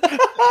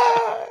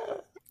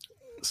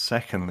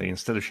secondly,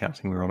 instead of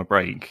shouting "we're on a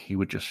break," he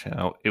would just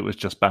shout, "It was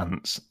just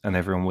Bants," and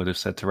everyone would have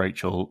said to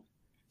Rachel,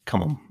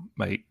 "Come on,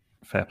 mate,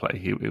 fair play,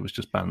 it was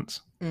just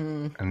Bants,"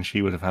 and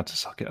she would have had to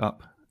suck it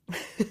up.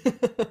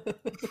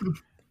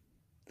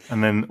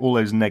 And then all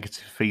those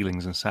negative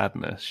feelings and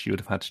sadness, she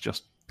would have had to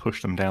just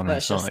push them down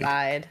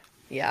inside.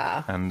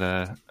 Yeah,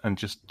 and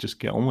just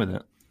get on with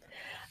it.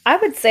 I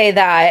would say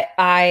that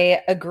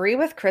I agree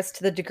with Chris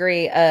to the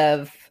degree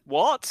of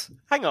what?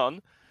 Hang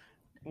on.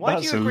 Why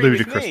That's do you a agree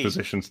ludicrous with me?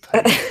 position to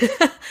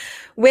take.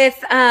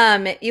 with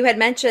you had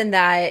mentioned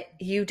that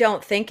you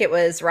don't think it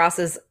was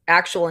Ross's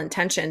actual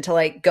intention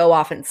to go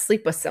off and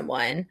sleep with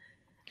someone.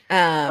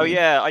 Oh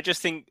yeah, I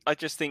just think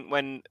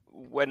when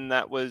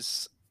that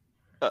was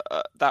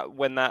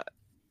when that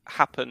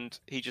happened,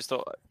 he just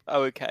thought,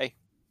 oh okay.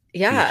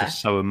 She was Yeah.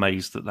 just so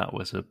amazed that that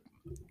was a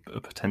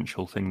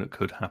potential thing that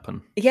could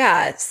happen.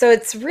 Yeah. So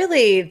it's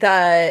really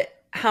the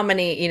how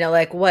many,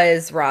 like,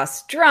 was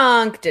Ross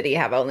drunk? Did he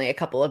have only a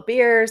couple of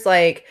beers?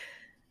 Like,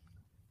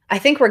 I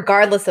think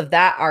regardless of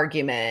that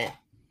argument,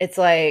 it's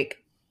like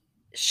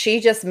she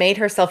just made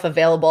herself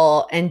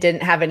available and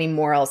didn't have any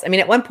morals. I mean,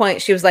 at one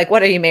point she was like,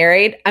 "What, are you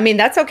married?" I mean,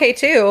 that's okay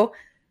too.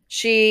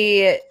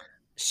 She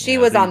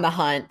was on the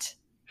hunt.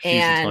 She's the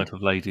And type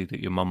of lady that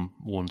your mum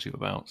warns you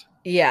about.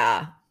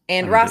 yeah.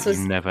 And And Ross that was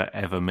you never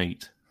ever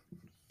meet.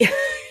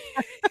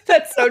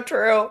 That's so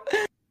true.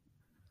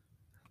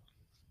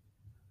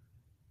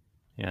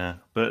 Yeah,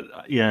 but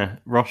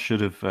Ross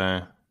should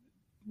have.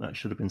 That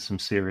should have been some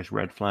serious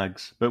red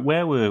flags. But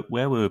where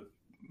were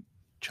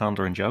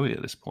Chandler and Joey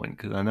at this point?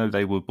 Because I know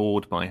they were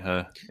bored by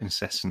her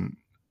incessant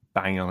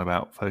banging on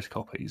about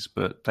photocopies,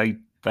 but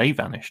they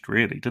vanished,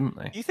 really, didn't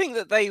they? You think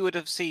that they would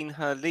have seen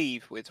her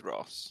leave with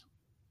Ross?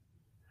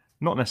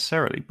 Not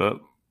necessarily,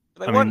 but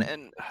They I weren't. mean,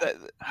 And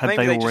had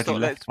maybe they just already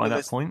thought, left by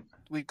that point?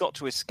 We've got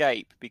to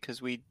escape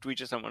because we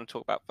just don't want to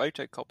talk about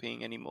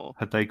photocopying anymore.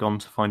 Had they gone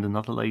to find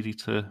another lady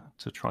to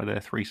try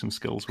their threesome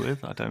skills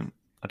with? I don't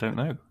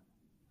know.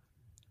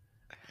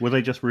 Were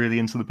they just really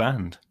into the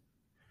band?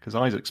 Because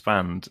Isaac's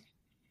band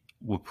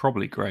were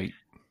probably great.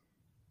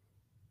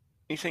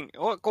 You think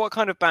what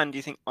kind of band do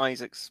you think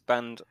Isaac's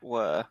band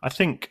were? I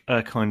think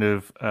a kind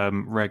of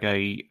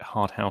reggae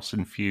hard house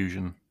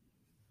infusion.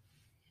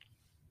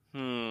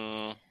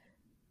 Based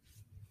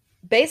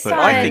But on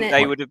I think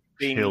they would have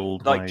been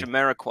chilled like way.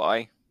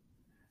 Jamiroquai.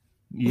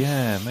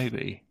 Yeah,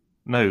 maybe.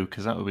 No,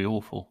 because that would be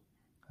awful.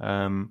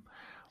 What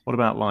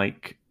about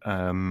like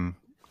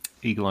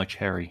Eagle Eye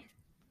Cherry?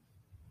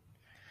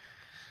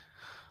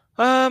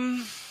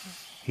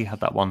 He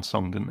had that one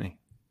song, didn't he?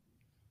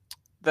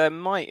 There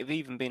might have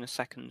even been a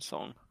second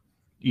song.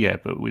 Yeah,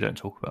 but we don't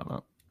talk about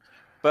that.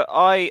 But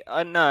I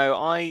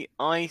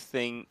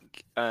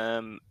think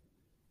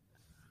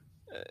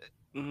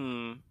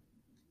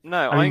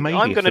no, I mean, maybe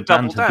I'm if going to the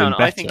band double had been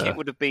down. I think better- it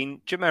would have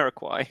been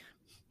Jamiroquai.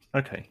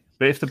 Okay,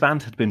 but if the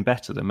band had been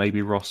better, then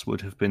maybe Ross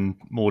would have been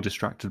more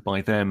distracted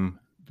by them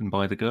than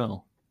by the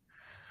girl.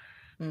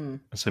 And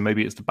so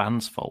maybe it's the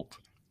band's fault.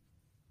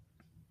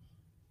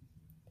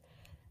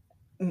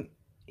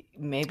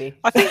 maybe.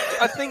 I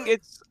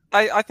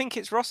think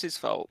it's Ross's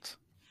fault.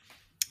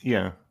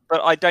 Yeah.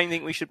 But I don't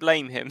think we should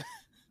blame him.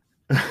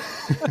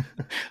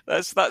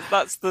 That's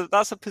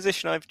a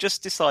position I've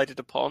just decided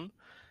upon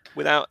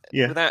without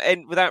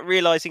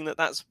realizing that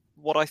that's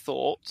what I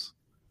thought.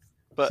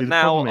 But See,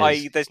 now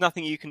there's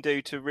nothing you can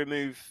do to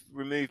remove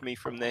me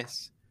from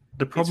this.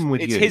 The problem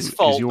with it's you his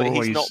fault, is you're but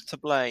always, he's not to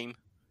blame.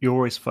 You're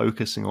always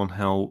focusing on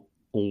how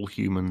all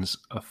humans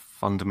are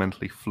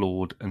fundamentally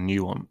flawed and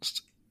nuanced,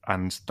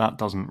 and that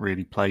doesn't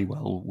really play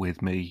well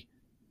with me,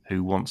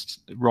 who wants...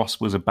 Ross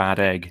was a bad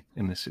egg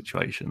in this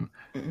situation,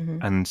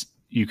 and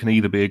you can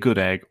either be a good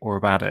egg or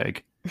a bad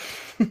egg.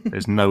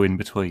 There's no in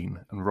between,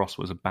 and Ross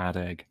was a bad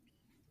egg.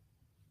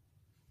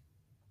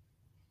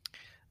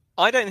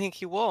 I don't think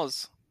he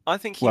was. I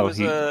think he was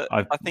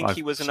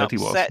he was an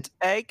upset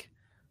egg.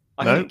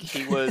 I think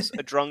he was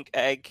a drunk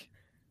egg,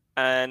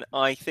 and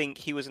I think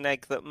he was an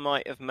egg that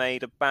might have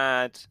made a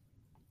bad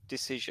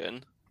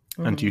decision.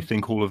 And do you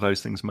think all of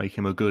those things make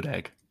him a good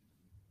egg?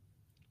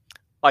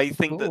 I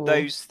think that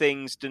those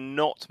things do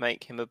not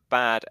make him a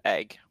bad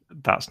egg.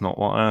 That's not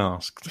what I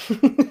asked.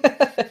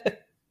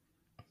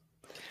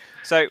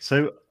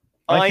 So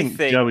I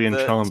think Joey and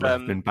Chandler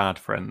have been bad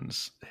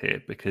friends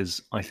here,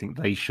 because I think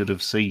they should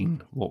have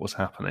seen what was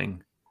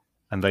happening,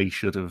 and they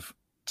should have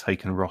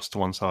taken Ross to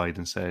one side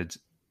and said,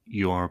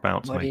 "You are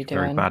about to make a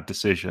very bad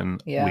decision.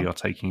 Yeah. We are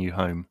taking you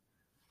home."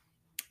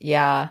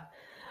 Yeah.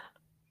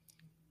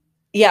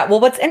 Yeah. Well,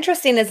 what's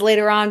interesting is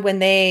later on when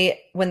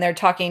they're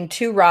talking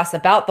to Ross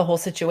about the whole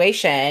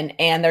situation,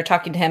 and they're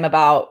talking to him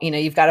about,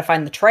 you've got to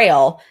find the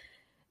trail.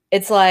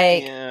 It's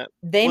like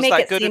they make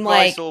it seem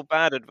like or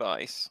bad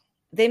advice.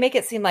 They make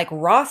it seem like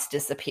Ross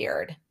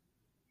disappeared.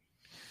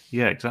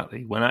 Yeah,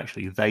 exactly. When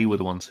actually they were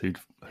the ones who'd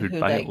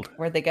bailed.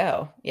 Where'd they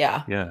go?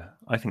 Yeah. Yeah.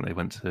 I think they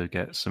went to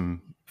get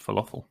some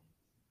falafel.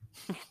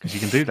 Because you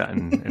can do that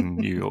in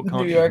New York,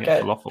 can't you? You can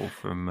get falafel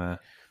from...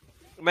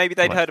 Maybe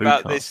they'd heard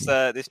about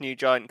this new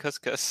giant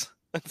couscous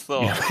and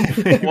thought,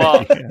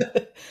 "Wow,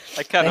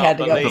 I cannot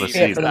believe it's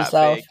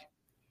that big."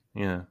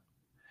 Yeah,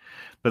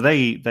 but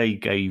they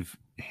gave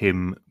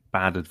him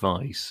bad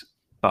advice,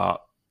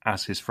 but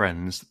as his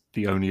friends,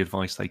 the only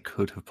advice they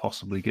could have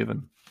possibly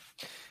given.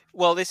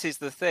 Well, this is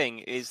the thing: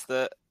 is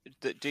that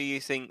do you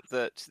think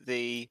that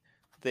the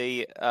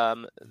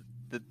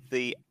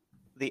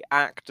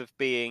act of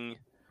being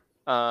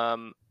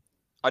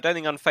I don't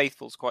think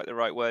unfaithful is quite the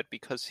right word,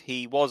 because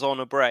he was on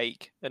a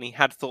break and he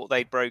had thought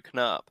they'd broken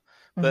up.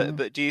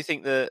 But do you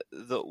think that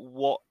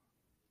what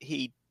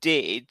he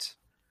did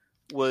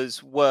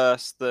was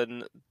worse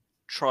than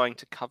trying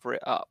to cover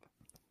it up?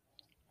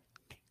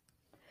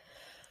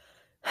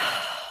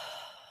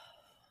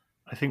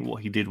 I think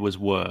what he did was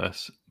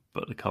worse,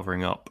 but the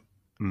covering up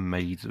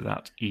made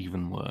that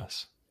even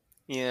worse.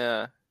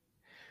 Yeah.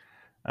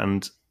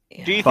 And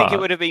Yeah. Do you think it But-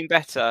 would have been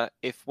better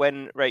if,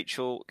 when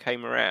Rachel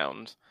came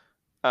around,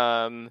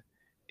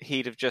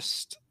 he'd have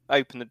just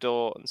opened the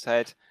door and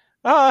said,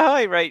 "Oh,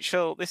 hi,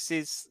 Rachel. This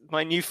is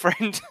my new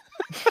friend.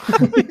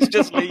 He's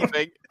just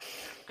leaving."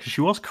 Because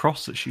she was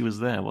cross that she was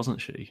there,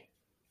 wasn't she?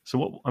 So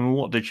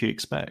what did she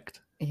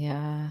expect?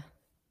 Yeah.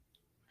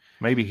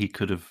 Maybe he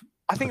could have.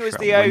 I think it was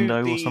pushed the out window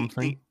or the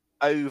something.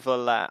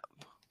 overlap.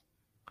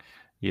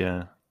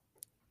 Yeah.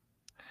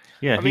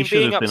 Yeah, I he mean, should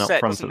being have been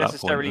upset upfront doesn't at that point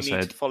necessarily and need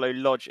said, to follow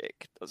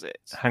logic, does it?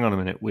 "Hang on a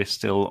minute, we're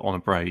still on a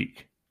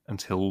break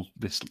until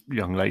this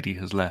young lady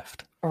has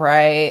left.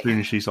 Right. As soon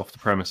as she's off the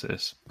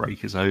premises,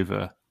 break is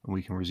over, and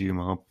we can resume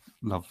our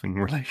loving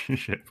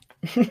relationship."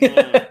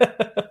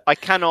 I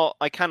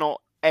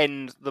cannot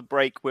end the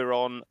break we're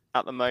on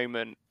at the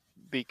moment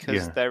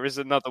because Yeah. there is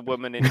another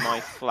woman in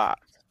my flat,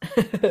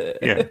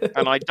 Yeah.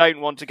 and I don't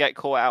want to get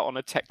caught out on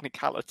a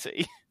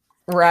technicality.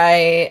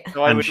 Right.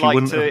 So I And would she like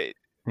wouldn't to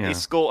Yeah.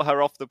 escort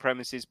her off the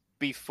premises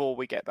before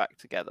we get back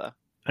together.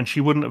 And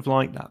she wouldn't have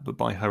liked that, but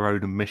by her own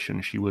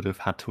admission, she would have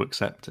had to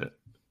accept it.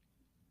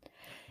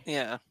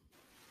 Yeah.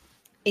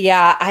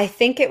 Yeah, I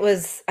think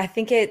it's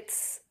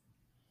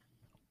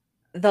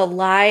the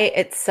lie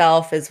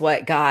itself is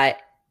what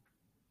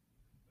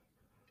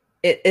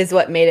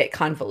made it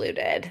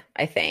convoluted,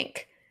 I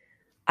think.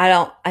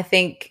 I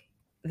think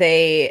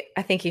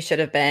he should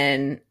have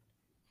been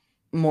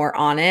more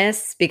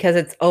honest, because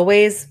it's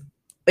always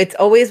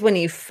when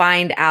you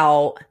find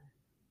out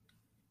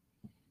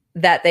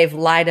that they've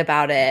lied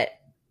about it,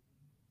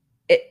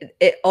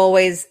 it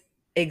always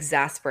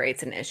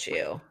exasperates an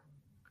issue.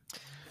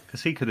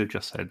 Because he could have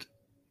just said,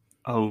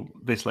 "Oh,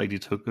 this lady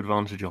took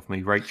advantage of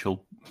me.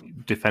 Rachel,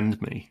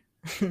 defend me."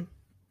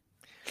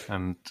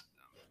 And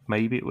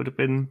maybe it would have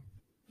been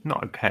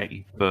not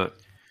okay, but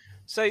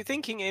So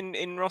thinking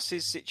in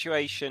Ross's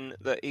situation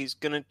that he's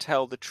going to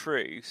tell the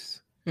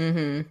truth,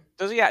 Mm-hmm.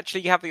 does he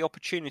actually have the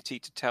opportunity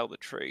to tell the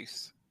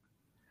truth?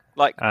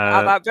 Like,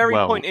 at that very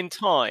well- point in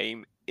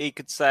time, he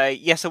could say,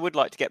 "Yes, I would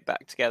like to get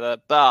back together,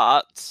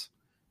 but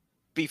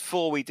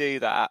before we do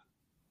that,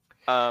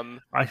 I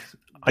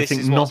this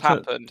think is what's not.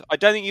 happened." I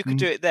don't think you could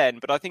do it then,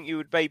 but I think you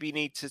would maybe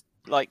need to,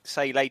 like,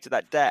 say later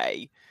that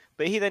day.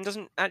 But he then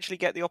doesn't actually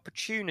get the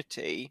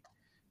opportunity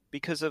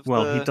because of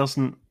Well, he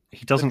doesn't.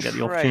 He doesn't get the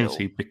trail.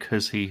 opportunity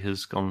because he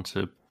has gone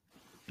to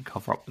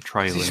cover up the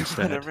trail He's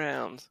run instead.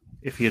 around.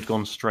 If he had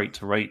gone straight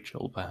to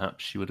Rachel,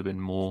 perhaps she would have been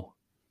more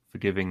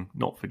forgiving.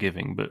 Not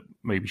forgiving, but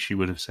maybe she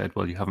would have said,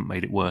 "Well, you haven't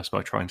made it worse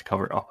by trying to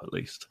cover it up, at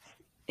least."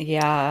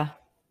 Yeah.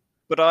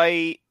 But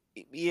I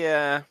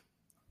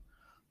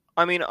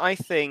mean, I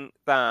think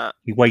that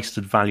He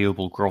wasted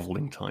valuable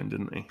grovelling time,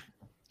 didn't he?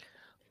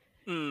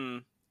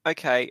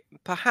 Okay,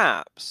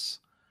 perhaps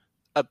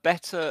a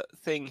better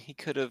thing he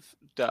could have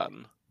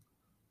done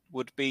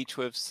would be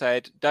to have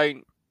said,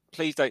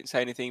 please don't say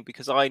anything,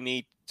 because I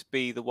need to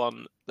be the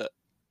one that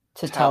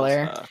To tell tells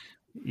her.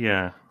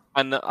 Yeah.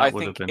 And I would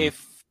think have been-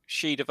 if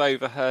she'd have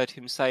overheard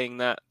him saying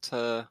that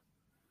to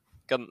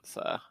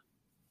Gunther,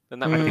 then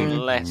that would have been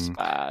less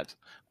bad.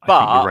 I But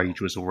think the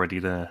rage was already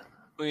there.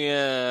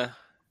 yeah,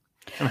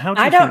 And how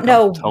do you I don't think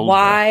know Gunther told her?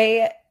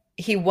 why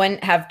he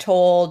wouldn't have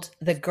told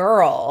the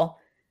girl.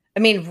 I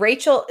mean,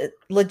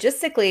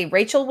 logistically,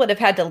 Rachel would have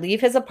had to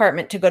leave his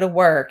apartment to go to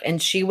work, and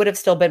she would have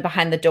still been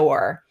behind the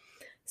door.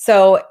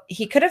 So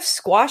he could have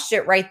squashed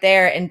it right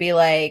there and be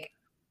like,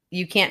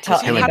 "You can't tell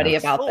Because he anybody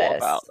hadn't about thought this."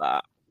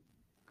 about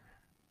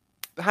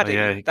that. Had he?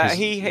 yeah, That 'cause-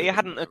 he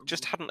hadn't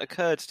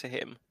occurred to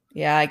him.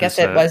 Yeah, I guess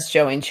 'Cause, it was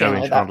Joey and Joey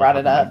Chandler and that Chandler brought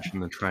it hadn't up.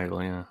 mentioned the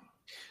trail, yeah.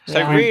 So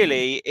Yeah.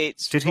 really,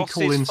 it's Did he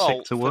call Ross's in sick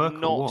fault to for work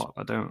not, or what?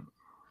 I don't.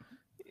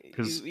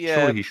 Because Yeah,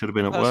 surely he should have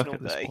been at work personal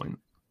at this day. point.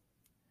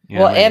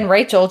 Well, maybe. and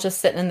Rachel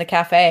just sitting in the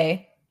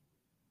cafe,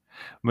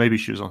 Maybe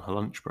she was on her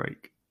lunch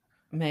break.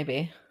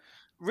 maybe.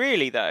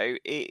 Really though,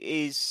 it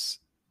is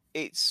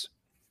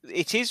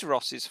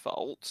Ross's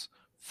fault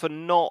for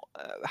not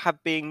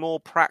being more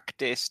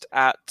practiced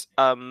at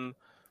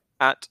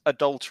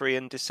adultery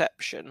and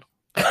deception.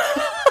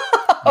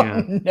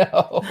 Oh,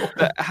 no.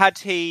 But had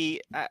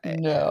he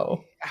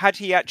No.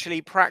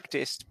 actually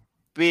practiced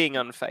being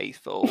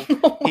unfaithful,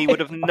 he would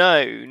have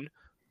known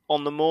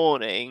on the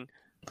morning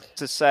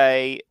to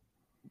say,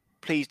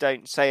 "Please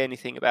don't say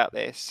anything about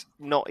this,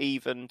 not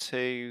even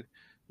to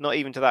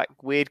that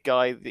weird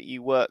guy that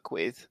you work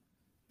with,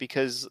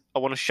 because I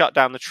want to shut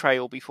down the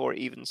trail before it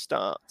even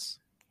starts."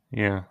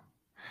 Yeah.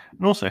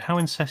 And also, how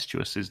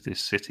incestuous is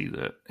this city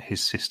that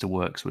his sister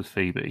works with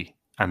Phoebe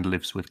and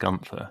lives with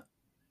Gunther?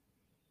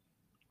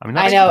 I mean,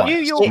 that's I know. quite New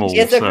a York small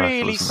is a circle,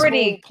 really isn't it?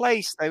 pretty- small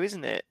place, though,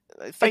 isn't it?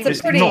 a Famously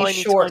pretty tiny,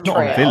 short It's not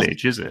a trail.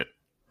 village, is it?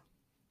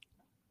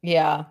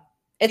 Yeah.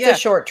 It's Yeah. a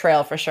short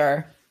trail for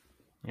sure.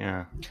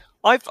 Yeah.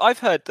 I've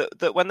heard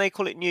that when they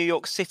call it New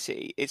York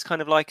City, it's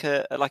kind of like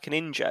an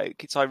in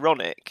joke. It's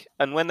ironic,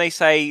 and when they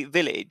say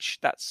village,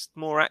 that's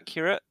more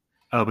accurate.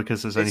 Oh,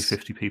 because there's only It's-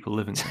 50 people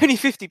living There's there. only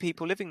 50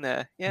 people living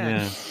there. Yeah,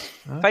 Yeah.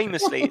 Okay.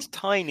 famously, it's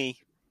tiny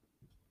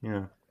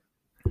Yeah.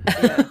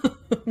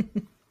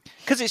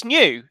 because it's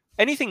new.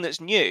 Anything that's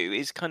new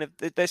is kind of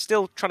they're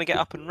still trying to get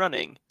up and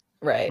running.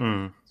 Right.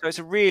 So it's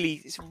a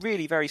really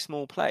very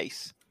small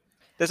place.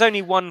 There's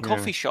only one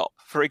coffee shop,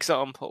 for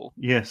example.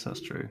 Yes,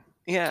 that's true.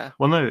 Yeah.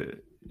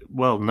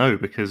 Well, no,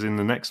 because in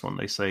the next one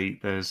they say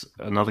there's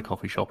another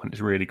coffee shop and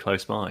it's really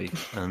close by,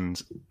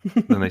 and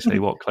then they say,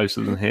 "What,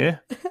 closer than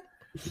here?"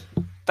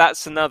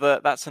 That's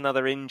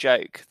another in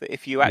joke that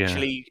if you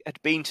actually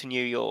had been to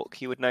New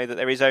York, you would know that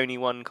there is only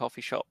one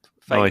coffee shop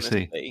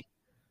famously.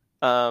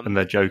 And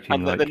they're joking.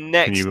 And Like, that the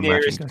next can you imagine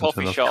nearest going to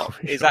coffee another shop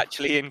coffee is shop?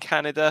 actually in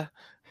Canada.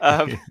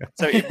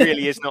 So it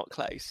really is not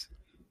close.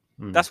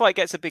 That's why it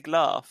gets a big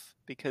laugh,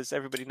 because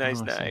everybody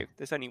knows now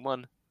there's only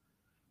one.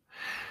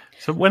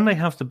 So when they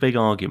have the big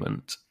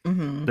argument,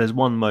 there's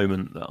one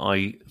moment that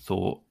I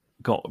thought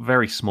got a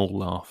very small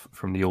laugh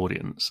from the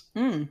audience,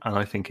 and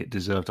I think it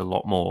deserved a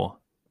lot more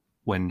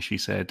when she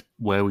said,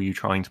 "Where were you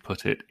trying to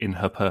put it? In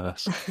her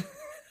purse?"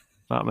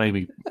 That made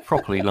me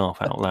properly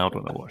laugh out loud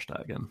when I watched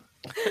that again.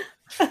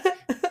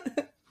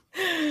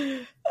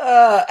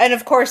 And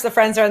of course, the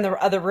friends are in the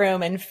other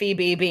room, and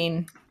Phoebe,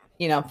 being,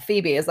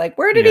 Phoebe, is like,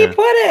 "Where did he put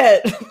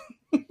it?"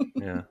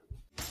 Yeah.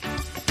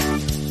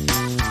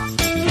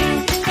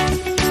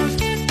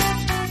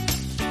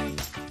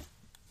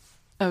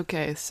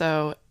 Okay,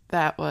 so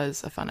that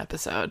was a fun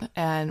episode,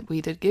 and we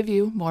did give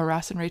you more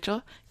Ross and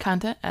Rachel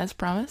content as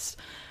promised,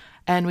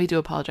 and we do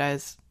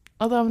apologize.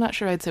 Although I'm not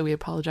sure I'd say we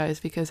apologize,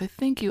 because I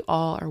think you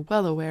all are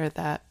well aware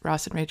that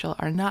Ross and Rachel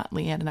are not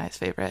Leanne and I's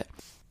favorite,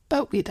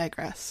 but we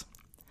digress.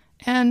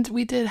 And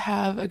we did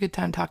have a good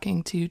time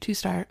talking to Two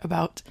Star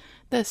about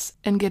this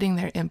and getting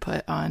their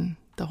input on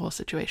the whole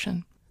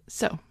situation.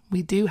 So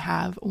we do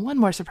have one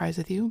more surprise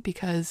with you,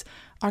 because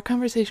our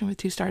conversation with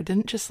Two Star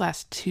didn't just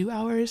last 2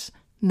 hours.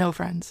 No,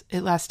 friends,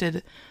 it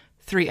lasted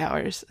 3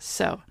 hours.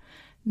 So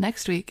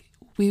next week,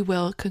 we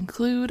will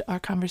conclude our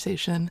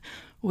conversation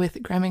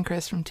with Graham and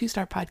Chris from Two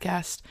Star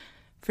Podcast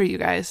for you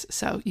guys.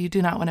 So you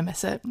do not want to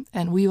miss it.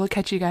 And we will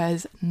catch you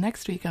guys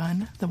next week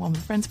on the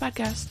Woman Friends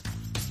Podcast.